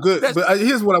 Here's how good. But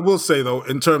here's what I will say, though,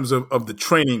 in terms of the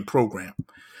training program.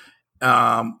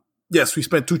 Yes, we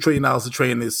spent $2 trillion to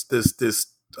train this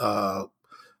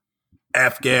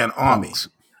Afghan army.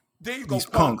 These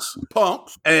punks.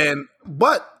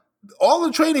 But all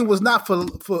the training was not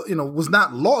was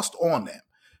not lost on them,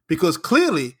 because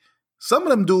clearly some of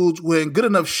them dudes were in good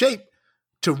enough shape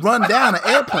to run down an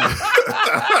airplane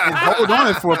and hold on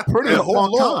it for a pretty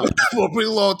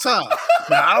long time.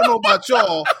 Now I don't know about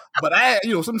y'all, but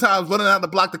sometimes running out the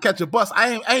block to catch a bus,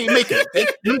 I ain't making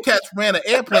it. Them cats ran an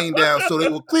airplane down, so they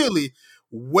were clearly.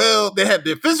 Well, they had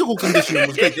their physical conditioning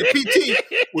was great. Their PT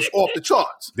was off the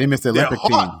charts. They missed the Olympic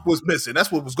team. Their heart was missing.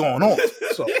 That's what was going on.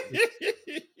 So,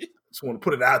 just want to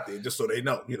put it out there just so they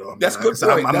know. That's a good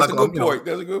point. That's a good point.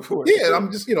 That's a good point. Yeah, I'm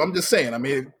just saying. I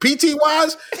mean, PT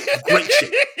wise, great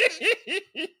shit.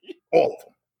 All of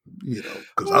them.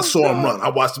 Because I saw them run. I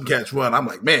watched them cats run. I'm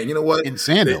like, man, you know what? In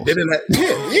sandals. They didn't have,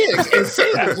 in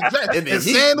sandals. In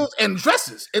sandals and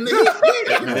dresses. And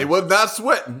they was not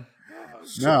sweating.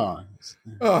 No.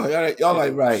 Oh, y'all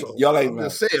ain't right. So, Y'all ain't I'm right.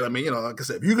 just saying. I mean, like I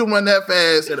said, if you can run that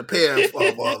fast in a pair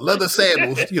of leather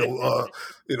sandals,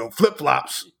 flip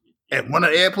flops, and run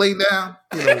an airplane down,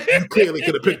 you clearly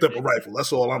could have picked up a rifle.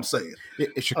 That's all I'm saying.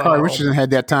 If Sha'Carri Richardson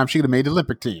had that time, she would have made the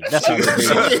Olympic team. That's how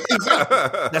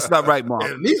That's not right, Mark.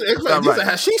 And these are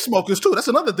hashish smokers too. That's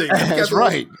another thing. That's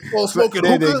right. All smoking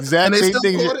They're hookah, the exact and they same still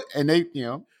thing. caught it. And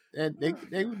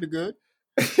they would be good.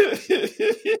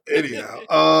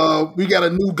 Anyhow, we got a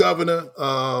new governor,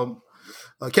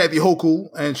 Kathy Hochul,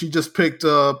 and she just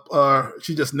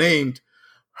she just named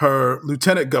her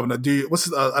lieutenant governor. I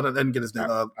didn't get his name.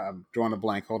 I'm drawing a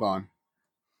blank. Hold on.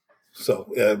 So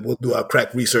we'll do our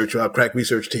crack research. Our crack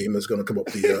research team is going to come up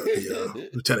with the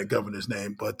lieutenant governor's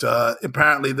name. But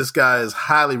apparently, this guy is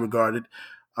highly regarded.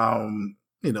 Brian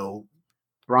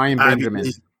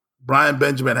Benjamin. Brian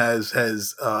Benjamin has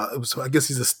I guess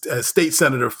he's a state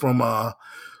senator from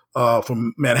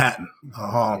Manhattan,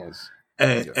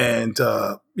 and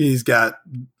he's got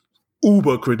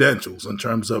uber credentials in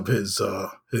terms of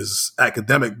his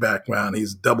academic background.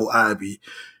 He's double Ivy,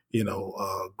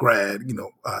 grad,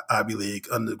 Ivy League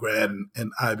undergrad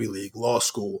and Ivy League law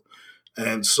school,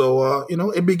 and so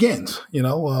it begins.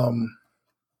 Our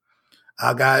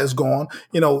guy is gone.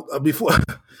 Before.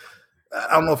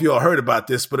 I don't know if you all heard about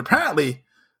this, but apparently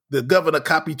the governor,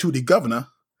 copy to the governor,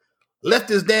 left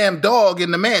his damn dog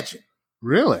in the mansion.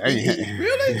 Really?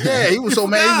 Really? Yeah, he was so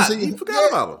mad. He forgot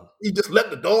about him. He just left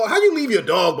the dog. How you leave your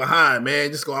dog behind,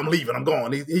 man? Just go, I'm leaving, I'm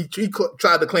going. He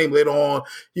tried to claim later on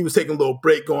he was taking a little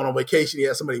break, going on vacation. He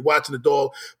had somebody watching the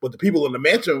dog, but the people in the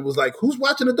mansion was like, who's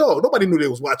watching the dog? Nobody knew they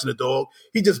was watching the dog.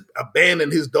 He just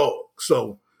abandoned his dog.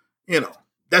 So,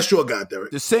 that's your guy,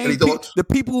 Derek. The same the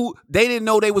people they didn't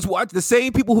know they was watching. The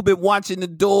same people who've been watching the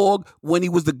dog when he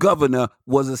was the governor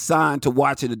was assigned to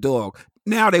watching the dog.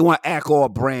 Now they want to act all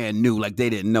brand new, like they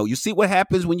didn't know. You see what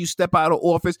happens when you step out of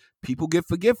office? People get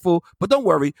forgetful. But don't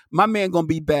worry, my man gonna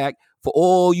be back for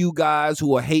all you guys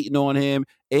who are hating on him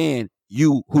and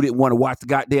you who didn't want to watch the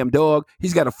goddamn dog.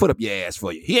 He's got a foot up your ass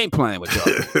for you. He ain't playing with y'all.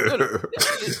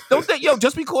 Don't think,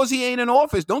 just because he ain't in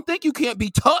office, don't think you can't be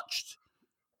touched.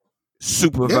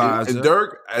 Supervisor. And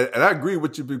Dirk, and I agree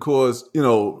with you because,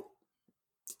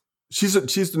 she's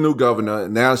the new governor,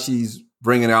 and now she's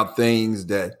bringing out things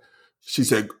that she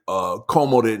said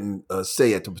Cuomo didn't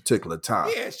say at the particular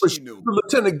time. Yeah, but she knew. The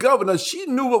lieutenant governor, she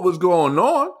knew what was going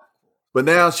on, but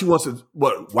now she wants to,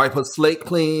 wipe her slate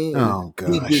clean? Oh, gosh.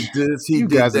 He did this, he you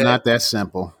did guys that. are not that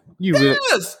simple. You really...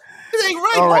 Yes. It ain't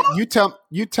right, All right, Mark.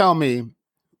 you tell me,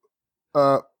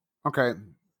 okay.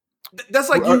 That's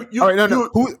like you. All right, no.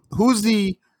 Who's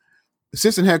the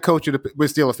assistant head coach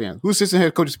with Steelers fans? Who's assistant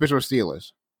head coach of Pittsburgh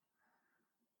Steelers?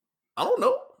 I don't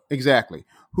know. Exactly.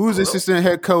 Who's the assistant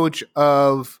head coach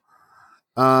of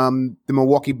the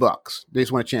Milwaukee Bucks? They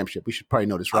just won a championship. We should probably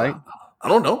know this, right? I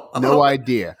don't know. No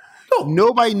idea. No.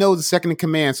 Nobody knows the second in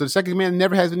command. So the second in command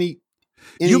never has any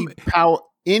power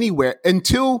anywhere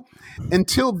until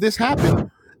this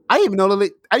happened. I didn't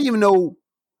even know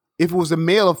if it was a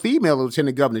male or female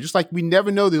lieutenant governor. Just like we never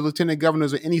know the lieutenant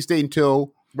governors of any state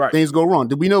until things go wrong.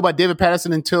 Did we know about David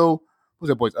Patterson until what was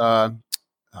that boy?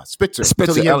 Spitzer.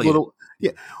 Spitzer Elliott.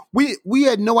 Yeah, we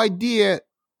had no idea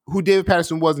who David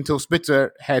Patterson was until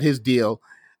Spitzer had his deal,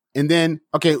 and then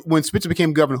when Spitzer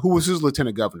became governor, who was his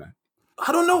lieutenant governor?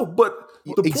 I don't know, but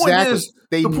the Exactly. point is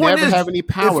They never have any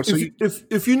power.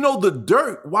 If you know the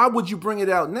dirt, why would you bring it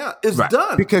out now? It's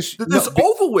done because it's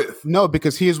over with. No,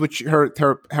 because here's what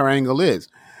her angle is.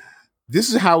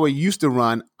 This is how it used to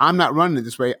run. I'm not running it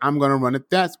this way. I'm going to run it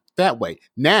that way.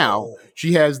 Now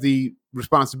she has the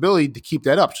responsibility to keep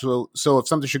that up. So if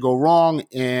something should go wrong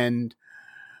and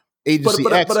agency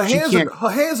X, but her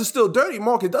hands are still dirty,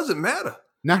 Mark. It doesn't matter.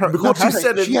 Not her. Because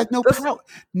she has no power.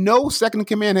 No second in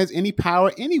command has any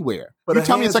power anywhere. But you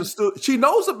tell me she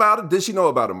knows about it. Did she know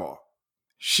about it, Mark?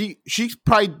 She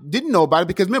probably didn't know about it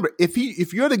because remember, if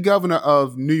you're the governor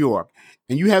of New York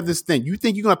and you have this thing, you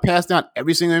think you're going to pass down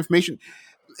every single information?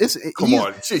 Come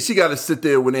on, she got to sit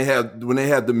there when they have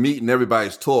the meeting.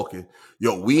 Everybody's talking.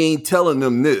 Yo, we ain't telling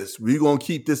them this. We're gonna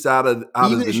keep this out of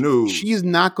the news. She's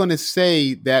not going to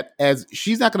say that.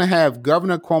 She's not going to have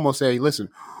Governor Cuomo say, "Listen,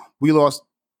 we lost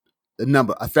a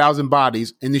number, 1,000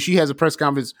 bodies," and then she has a press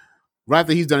conference right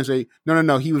after he's done and say,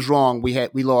 "No, he was wrong.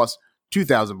 We lost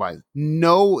 2,000 bodies."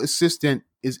 No assistant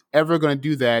is ever going to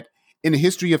do that in the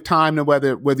history of time. No,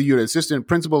 whether you're the assistant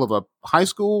principal of a high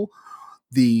school,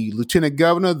 the lieutenant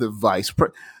governor, the vice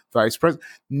president,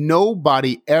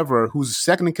 nobody ever who's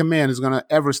second in command is going to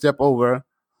ever step over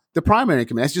the primary in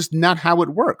command. That's just not how it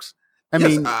works. I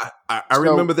mean, I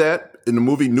remember that in the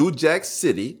movie New Jack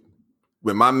City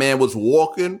when my man was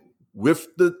walking with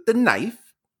the knife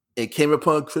and came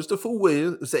upon Christopher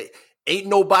Williams and said, "Ain't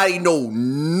nobody know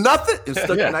nothing," and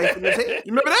stuck the knife in his head.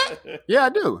 You remember that? Yeah, I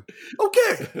do.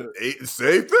 Okay.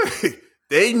 Same thing.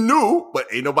 They knew, but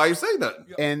ain't nobody say nothing.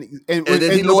 And then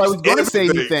nobody he was lost going to say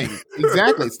everything. anything.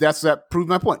 Exactly. So that proves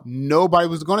my point. Nobody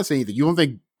was going to say anything. You don't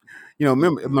think,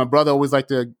 remember, my brother always liked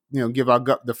to, give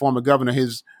the former governor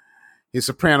his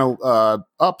soprano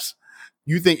ups.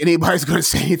 You think anybody's going to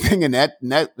say anything in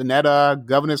that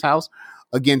governor's house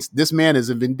against this man, as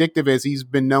vindictive as he's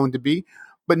been known to be?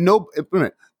 But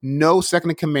no second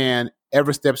in command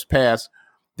ever steps past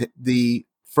the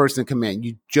first in command.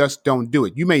 You just don't do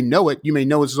it. You may know it. You may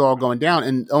know it's all going down.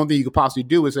 And the only thing you could possibly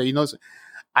do is say,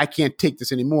 I can't take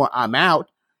this anymore. I'm out.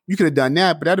 You could have done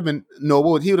that, but that'd have been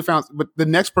noble. He would have found, but the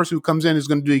next person who comes in is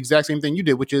going to do the exact same thing you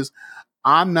did, which is,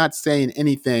 I'm not saying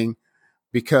anything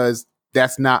because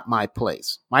that's not my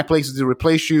place. My place is to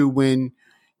replace you when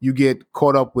you get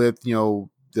caught up with,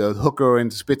 the Hooker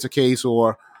and Spitzer case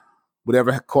or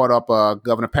whatever caught up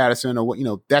Governor Patterson or what,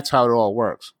 that's how it all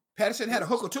works. Patterson had a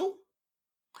hooker too?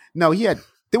 No,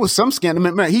 there was some scandal.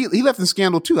 Remember, he left in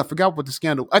scandal too. I forgot what the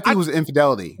scandal. I think it was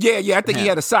infidelity. Yeah. I think he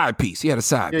had a side piece. Yeah. But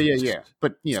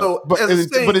So, as the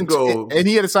saying goes- and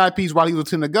he had a side piece while he was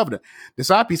lieutenant governor. The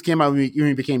side piece came out when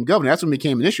he became governor. That's when it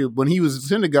became an issue. When he was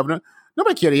lieutenant governor,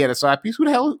 nobody cared he had a side piece.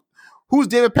 Who's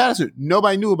David Patterson?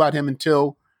 Nobody knew about him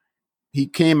until he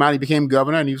came out. He became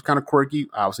governor, and he was kind of quirky.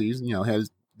 Obviously,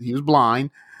 he was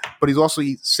blind, but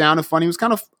he sounded funny. He was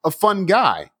kind of a fun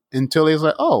guy. Until he was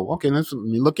like, oh, okay, let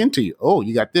me look into you. Oh,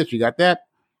 you got this, you got that.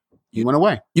 He went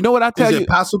away. You know what I tell you? Is it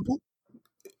possible?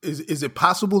 Is it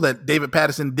possible that David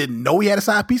Patterson didn't know he had a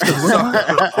side piece? I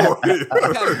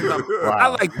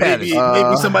like Patterson.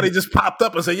 Maybe somebody just popped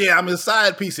up and said, "Yeah, I'm his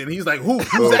side piece," and he's like, "Who's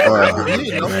that?"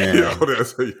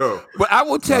 But I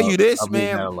will tell you this,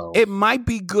 man. It might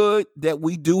be good that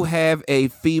we do have a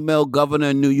female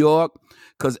governor in New York.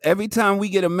 Because every time we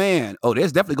get a man,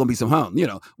 there's definitely going to be some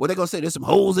what they're going to say, there's some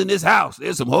holes in this house.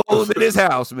 There's some holes in this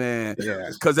house, man.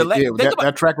 Because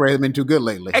that track record has been too good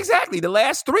lately. Exactly. The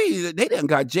last three, they done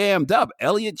got jammed up.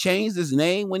 Elliot changed his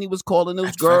name when he was calling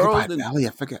those girls.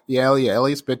 Elliot,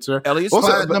 Elliot Spitzer. Elliot Also,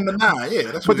 Spitzer. number 9,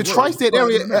 yeah. But the tri-state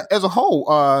area as a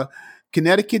whole,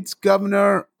 Connecticut's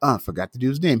governor, I forgot to do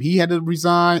his name. He had to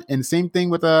resign. And same thing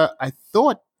with, I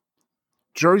thought,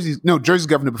 Jersey's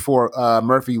governor before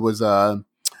Murphy was...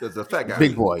 There's a fat guy.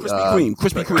 Big boy. Krispy Kreme.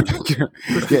 Krispy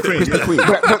Kreme.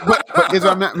 But if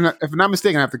I'm not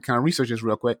mistaken, I have to kind of research this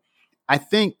real quick. I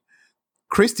think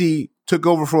Christie took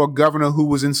over for a governor who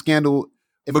was in scandal.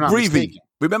 McGreevey.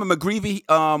 Remember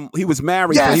McGreevey? He was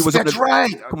married. Yes, but he was that's right.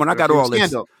 Come on, I got all this.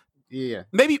 Scandal. Yeah.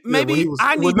 Maybe he was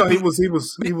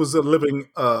a living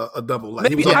a double life.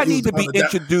 Maybe I need to be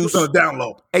introduced on a down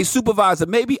low. A supervisor.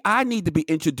 Maybe I need to be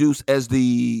introduced as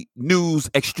the news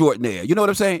extraordinaire. You know what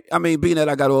I'm saying? I mean, being that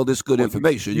I got all this good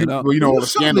information, you know. Well, all the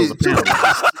scandals apparently.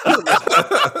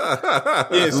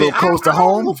 Yeah, see, close to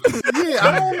home.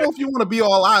 I don't know if you want to be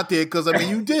all out there because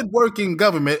you did work in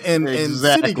government and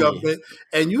city government,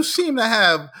 and you seem to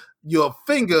have your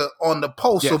finger on the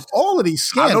pulse of all of these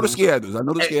scandals. I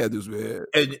know the scandals, man.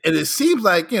 And it seems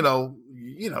like, you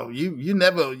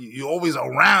always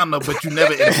around them, but you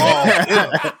never involved in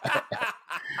them.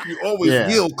 You always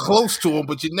feel close to them,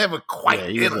 but you never quite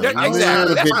in them.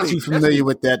 Exactly. A bit too familiar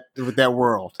with that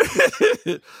world.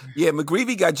 Yeah,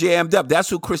 McGreevey got jammed up. That's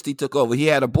who Christie took over. He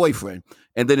had a boyfriend,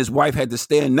 and then his wife had to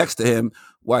stand next to him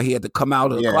while he had to come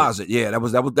out of the closet. Yeah, that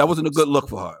wasn't a good look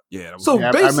for her. Yeah,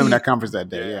 I remember that conference that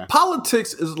day. Yeah,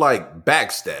 politics is like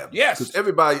backstab. Yes, because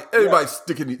everybody's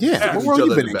sticking each what world other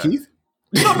you been in the back. Keith?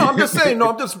 No, I'm just saying.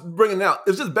 No, I'm just bringing it out.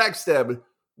 It's just backstabbing,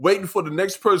 waiting for the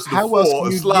next person to fall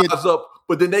and slides up.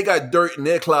 But then they got dirt in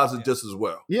their closet just as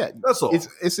well. Yeah, that's all.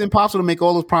 It's impossible to make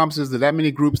all those promises to that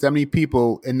many groups, that many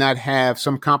people, and not have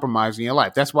some compromise in your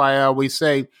life. That's why I always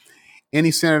say,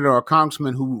 any senator or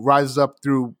congressman who rises up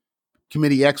through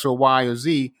committee X or Y or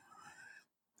Z,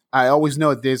 I always know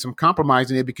that there's some compromise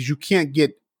in it because you can't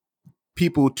get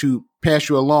people to pass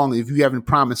you along if you haven't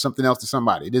promised something else to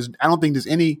somebody. I don't think there's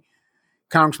any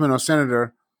congressman or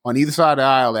senator on either side of the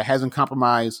aisle that hasn't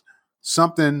compromised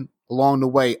something along the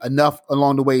way, enough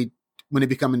along the way when they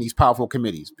become in these powerful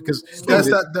committees. Because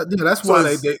that's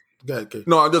why they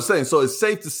No, I'm just saying. So it's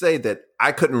safe to say that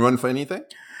I couldn't run for anything?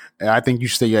 I think you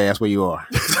should stay your ass where you are.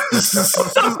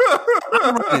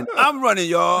 I'm running,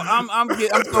 y'all. I'm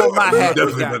throwing my hat.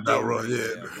 Definitely not run. Yeah.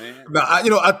 Now,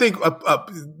 I think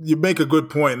you make a good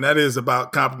point, and that is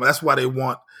about compromise.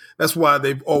 That's why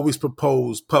they've always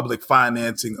proposed public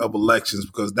financing of elections,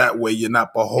 because that way you're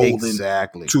not beholden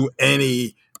to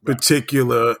any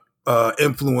particular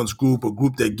influence group, a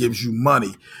group that gives you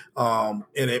money, and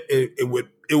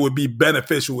it would be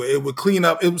beneficial. It would clean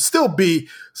up. It would still be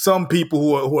some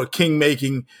people who are king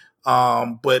making.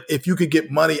 But if you could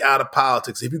get money out of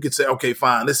politics, if you could say, okay,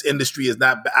 fine, this industry is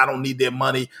not, I don't need their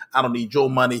money. I don't need your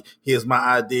money. Here's my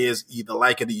ideas. You either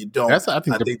like it or you don't. That's, I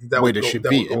think the way that should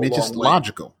be. I mean, it's just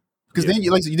logical. Because then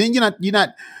you're not,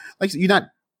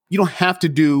 you don't have to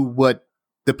do what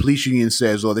the police union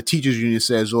says or the teachers union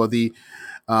says or the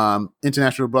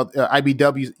international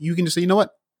IBW. You can just say, you know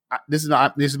what? This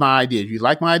is my idea. If you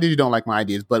like my ideas, you don't like my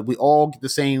ideas, but we all get the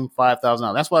same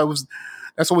 $5,000. That's why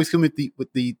that's always come with the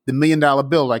 $1 million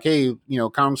bill. Like, hey, you know,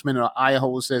 Congressman in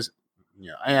Idaho says, you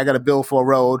know, hey, I got a bill for a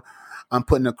road. I'm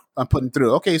putting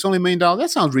through. Okay, it's only $1 million. That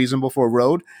sounds reasonable for a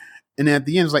road. And then at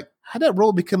the end, it's like, how'd that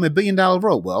road become $1 billion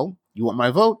road? Well, you want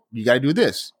my vote? You got to do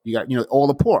this. You got, you know, all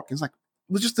the pork. It's like,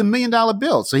 it was just $1 million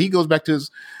bill. So he goes back to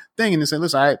his thing and they say,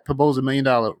 listen, I propose $1 million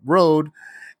road.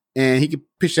 And he could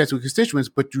pitch that to constituents,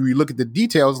 but you look at the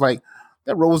details, like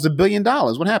that road was $1 billion.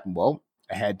 What happened? Well,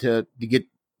 I had to get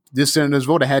this senator's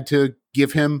vote. I had to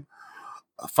give him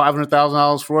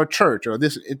 $500,000 for a church or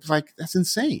this. It's like, that's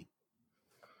insane.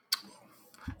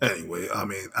 Anyway, I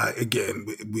mean,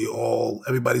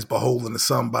 everybody's beholden to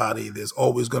somebody. There's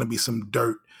always going to be some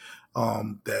dirt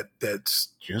that's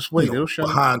just wait, it'll show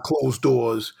behind closed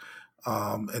doors.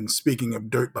 And speaking of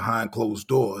dirt behind closed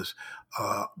doors,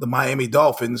 the Miami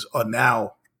Dolphins are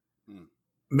now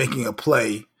making a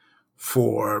play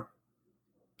for,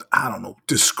 I don't know,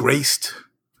 disgraced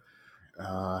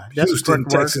Houston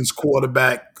Texans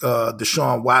quarterback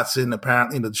Deshaun Watson.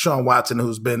 Apparently, Deshaun Watson,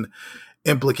 who's been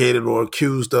implicated or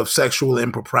accused of sexual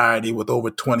impropriety with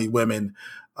over 20 women,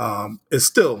 is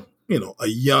still, a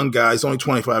young guy. He's only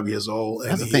 25 years old.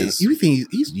 That's the thing. You think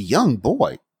he's a young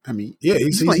boy? I mean, yeah,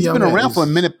 he's been around for a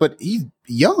minute, but he's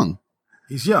young.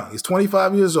 He's young. He's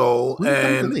 25 years old,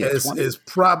 and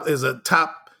is a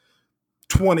top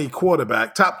 20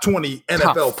 quarterback, top 20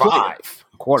 NFL player.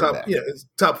 Quarterback.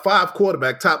 Top 5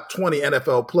 quarterback, top 20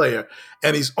 NFL player,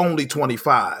 and he's only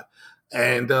 25.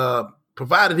 And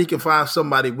provided he can find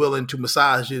somebody willing to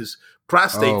massage his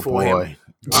prostate for him,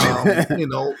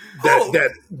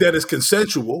 that is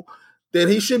consensual, then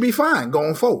he should be fine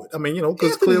going forward. I mean,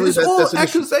 because clearly that's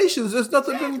accusations. There's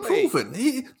nothing been proven.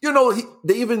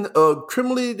 They even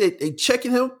criminally they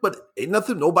checking him, but ain't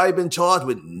nothing. Nobody been charged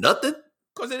with nothing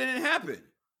because it didn't happen.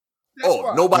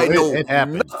 Nobody knows it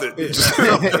happened. nothing. It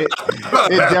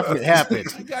definitely happened.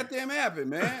 It goddamn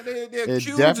happened, man.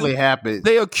 It definitely happened.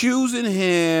 They accusing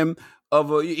him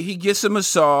of he gets a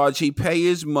massage, he pay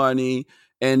his money.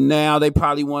 And now they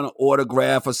probably want an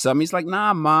autograph or something. He's like,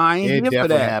 nah, mine. It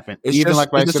definitely happened. It's even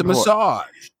just a massage.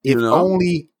 If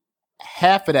only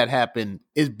half of that happened,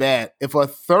 it's bad. If a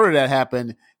third of that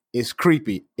happened, it's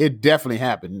creepy. It definitely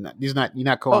happened. You're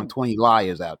not calling 20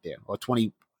 liars out there or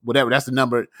 20 whatever. That's the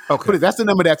number. Okay. But that's the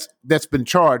number that's been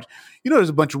charged. There's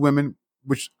a bunch of women,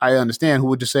 which I understand, who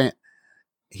would just say,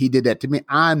 he did that to me.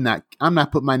 I'm not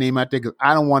putting my name out there because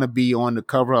I don't want to be on the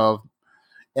cover of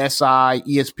SI,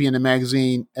 ESPN, the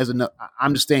magazine.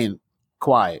 I'm just staying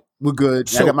quiet. We're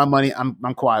good. I got my money.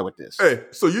 I'm quiet with this. Hey,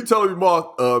 so you telling me,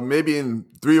 Mark, maybe in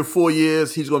 3 or 4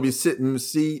 years he's going to be sitting in the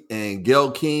seat and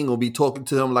Gayle King will be talking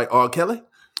to him like R. Kelly?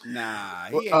 Nah,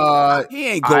 he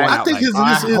ain't going out.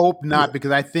 I hope not,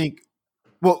 because I think,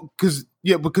 because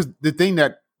the thing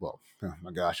oh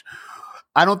my gosh,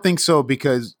 I don't think so,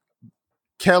 because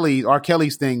R.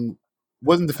 Kelly's thing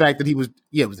wasn't the fact that it was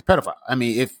a pedophile. I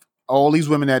mean, if all these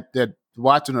women that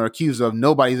Watson are accused of,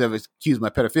 nobody's ever accused him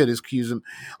of pedophilia. Accused him,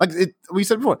 we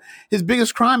said before, his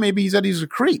biggest crime maybe is that he's a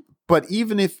creep. But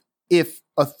even if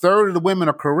a third of the women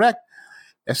are correct,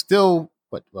 that's still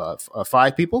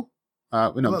 5 people.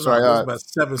 About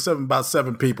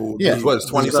 7 people. Yeah,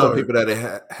 it's 20-some people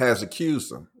that has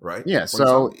accused him, right? Yeah.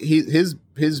 So his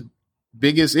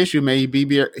biggest issue may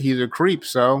be he's a creep.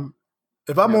 So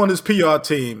if I'm on his PR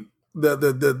team,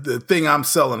 the thing I'm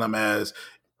selling him as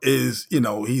is,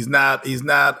 he's not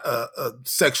a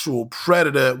sexual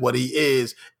predator. What he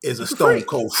is a stone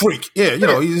cold freak. Yeah,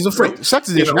 he's a freak. Sex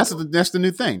addiction. That's the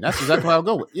new thing. That's exactly how I'll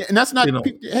go with. Yeah, and that's not.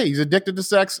 Hey, he's addicted to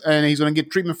sex, and he's going to get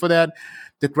treatment for that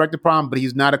to correct the problem. But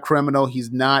he's not a criminal.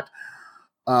 He's not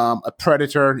a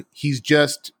predator. He's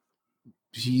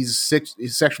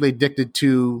sexually addicted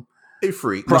to a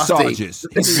freak. Massages.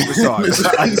 Massages.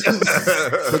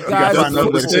 But guys,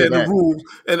 understand the rules.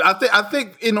 And I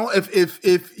think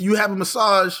if you have a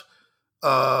massage,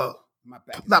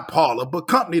 not parlor, but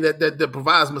company that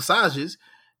provides massages,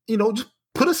 just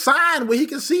put a sign where he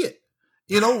can see it.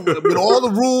 With all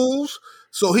the rules,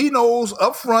 So he knows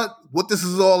up front what this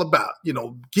is all about.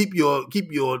 Keep your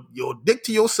dick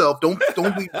to yourself. Don't be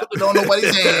putting it on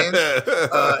nobody's hands.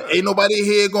 Ain't nobody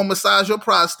here gonna massage your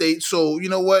prostate. So you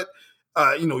know what?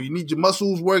 You need your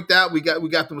muscles worked out. We got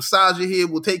the massager here.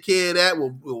 We'll take care of that.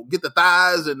 We'll get the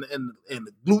thighs and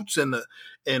the glutes and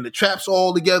the traps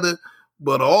all together.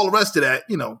 But all the rest of that,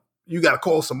 you got to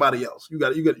call somebody else. You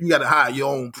got to hire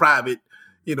your own private,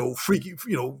 freaky,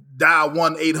 dial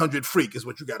 1-800-FREAK is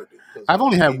what you got to do. I've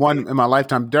only had one in my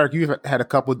lifetime. Derek, you've had a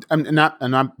couple. And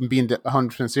I'm being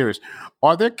 100% serious.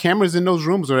 Are there cameras in those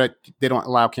rooms, or they don't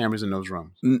allow cameras in those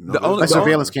rooms?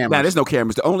 Surveillance cameras. Nah, there's no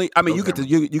cameras.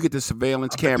 You get the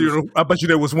surveillance cameras. I bet you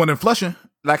there was one in Flushing.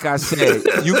 Like I said,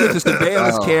 you get the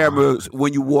surveillance cameras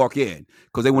when you walk in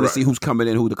because they want to see who's coming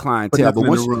in, who the clientele. But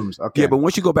once, in the rooms. Okay. Yeah, but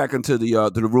once you go back into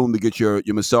the room to get your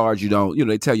massage,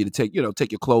 they tell you to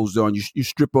take your clothes on. You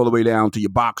strip all the way down to your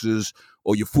boxers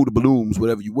or your Fruit of Balloons,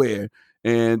 whatever you wear,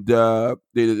 and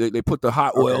they put the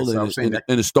hot oil and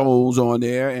the stones on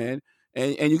there,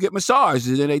 and you get massaged,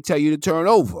 and then they tell you to turn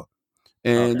over.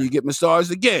 And you get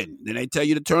massaged again. Then they tell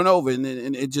you to turn over, and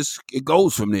it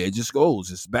goes from there. It just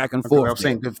goes. It's back and forth. I was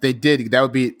saying if they did, that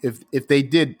would be if they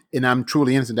did, and I'm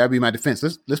truly innocent, that'd be my defense.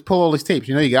 Let's pull all these tapes.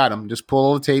 You got them. Just pull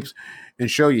all the tapes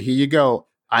and show you. Here you go.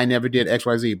 I never did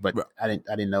XYZ, but I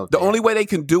didn't know. The only way they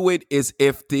can do it is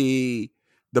if the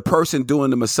person doing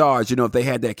the massage, if they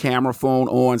had their camera phone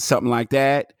on, something like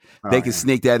that. They can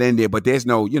sneak that in there, but there's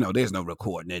no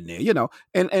recording in there,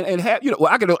 and have,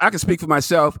 I can speak for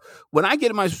myself. When I get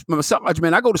in my massage,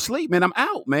 man, I go to sleep, man. I'm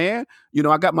out, man.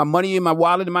 I got my money in my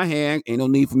wallet in my hand. Ain't no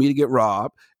need for me to get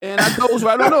robbed, and I goes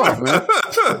right on off, man.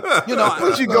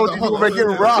 What you go to do about getting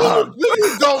robbed?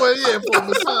 You going for a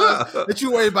massage that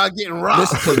you worry about getting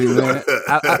robbed? Listen to me, man.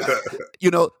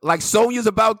 Like Sonya's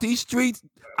about these streets.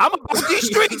 I'm about these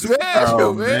streets,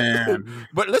 man. Man.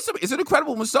 But listen, it's an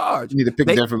incredible massage. You need to pick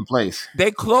a different place. They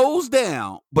close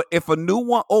down, but if a new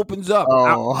one opens up,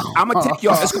 I'm gonna take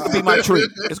y'all. It's gonna be my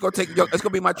treat. It's gonna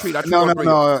be my treat.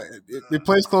 No. The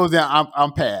place closed down.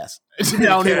 I'm past. Just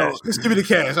give me the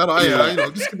cash. I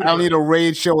don't need a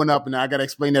raid showing up, and I gotta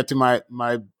explain that to my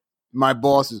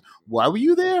bosses. Why were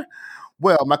you there?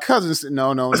 Well, my cousin said,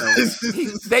 no.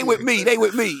 They with me.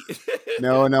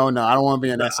 No. I don't want to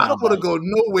be in that. I don't want to go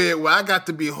nowhere where I got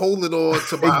to be holding on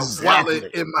to my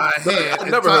wallet in my hand. I've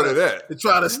never heard of that. To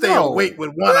try to stay awake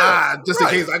with one eye, just in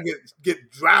case I get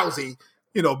drowsy.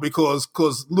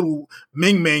 Because little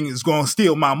Ming Ming is going to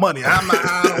steal my money. I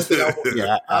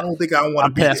don't think I want to.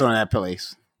 I'm passing on that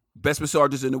place. Best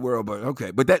massages in the world, but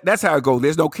okay. But that's how it goes.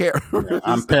 There's no cameras. Yeah,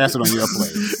 I'm passing on your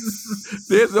place.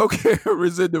 There's no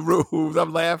cameras in the rooms.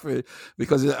 I'm laughing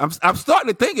because I'm starting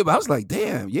to think about it. I was like,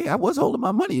 damn, yeah, I was holding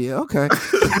my money. Yeah, okay.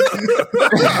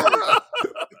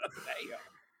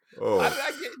 Okay. All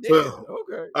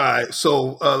right.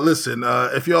 So listen,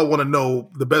 if y'all want to know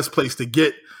the best place to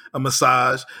get a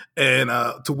massage and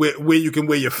to where you can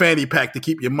wear your fanny pack to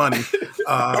keep your money,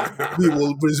 we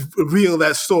will reveal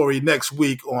that story next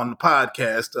week on the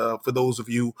podcast. For those of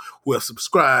you who have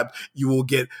subscribed, you will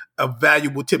get a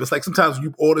valuable tip. It's like sometimes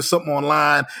you order something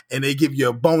online and they give you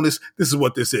a bonus. This is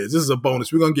what this is. This is a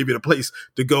bonus. We're going to give you the place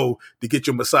to go to get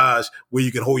your massage where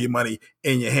you can hold your money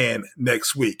in your hand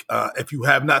next week. If you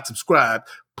have not subscribed,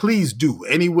 please do.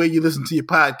 Anywhere you listen to your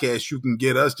podcast, you can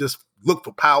get us. Just look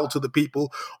for Power to the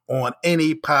People on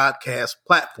any podcast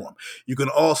platform. You can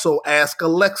also ask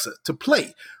Alexa to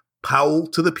play Power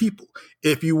to the People.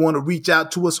 If you want to reach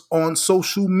out to us on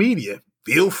social media,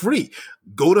 feel free.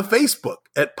 Go to Facebook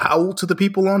at Power to the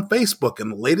People on Facebook.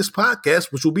 And the latest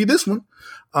podcast, which will be this one,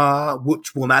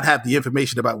 which will not have the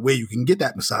information about where you can get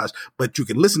that massage, but you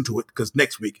can listen to it because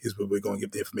next week is when we're going to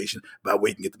give the information about where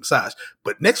you can get the massage.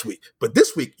 But this week,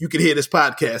 you can hear this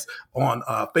podcast on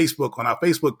Facebook, on our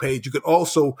Facebook page. You can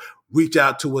also reach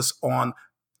out to us on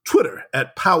Twitter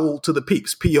at Powell to the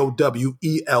Peeps, Powell,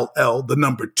 the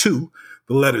number 2,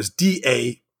 the letters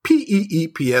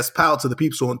DAPEEPS, Powell to the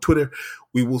Peeps on Twitter.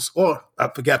 I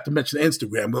forgot to mention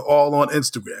Instagram. We're all on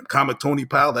Instagram. Comic Tony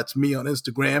Powell, that's me on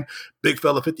Instagram. Big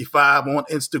Fella 55 on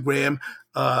Instagram.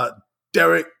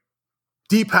 Derek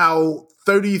D Powell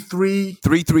 330.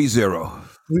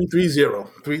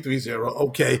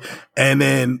 Okay. And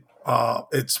then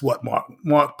it's what,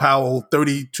 Mark Powell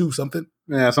 32 something?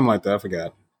 Yeah, something like that. I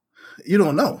forgot. You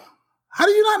don't know. How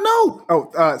do you not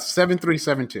know?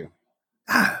 7372.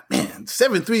 Man,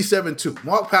 7372.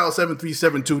 Mark Powell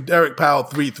 7372. Derek Powell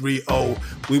 330.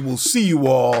 We will see you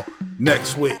all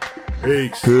next week.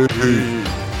 Peace.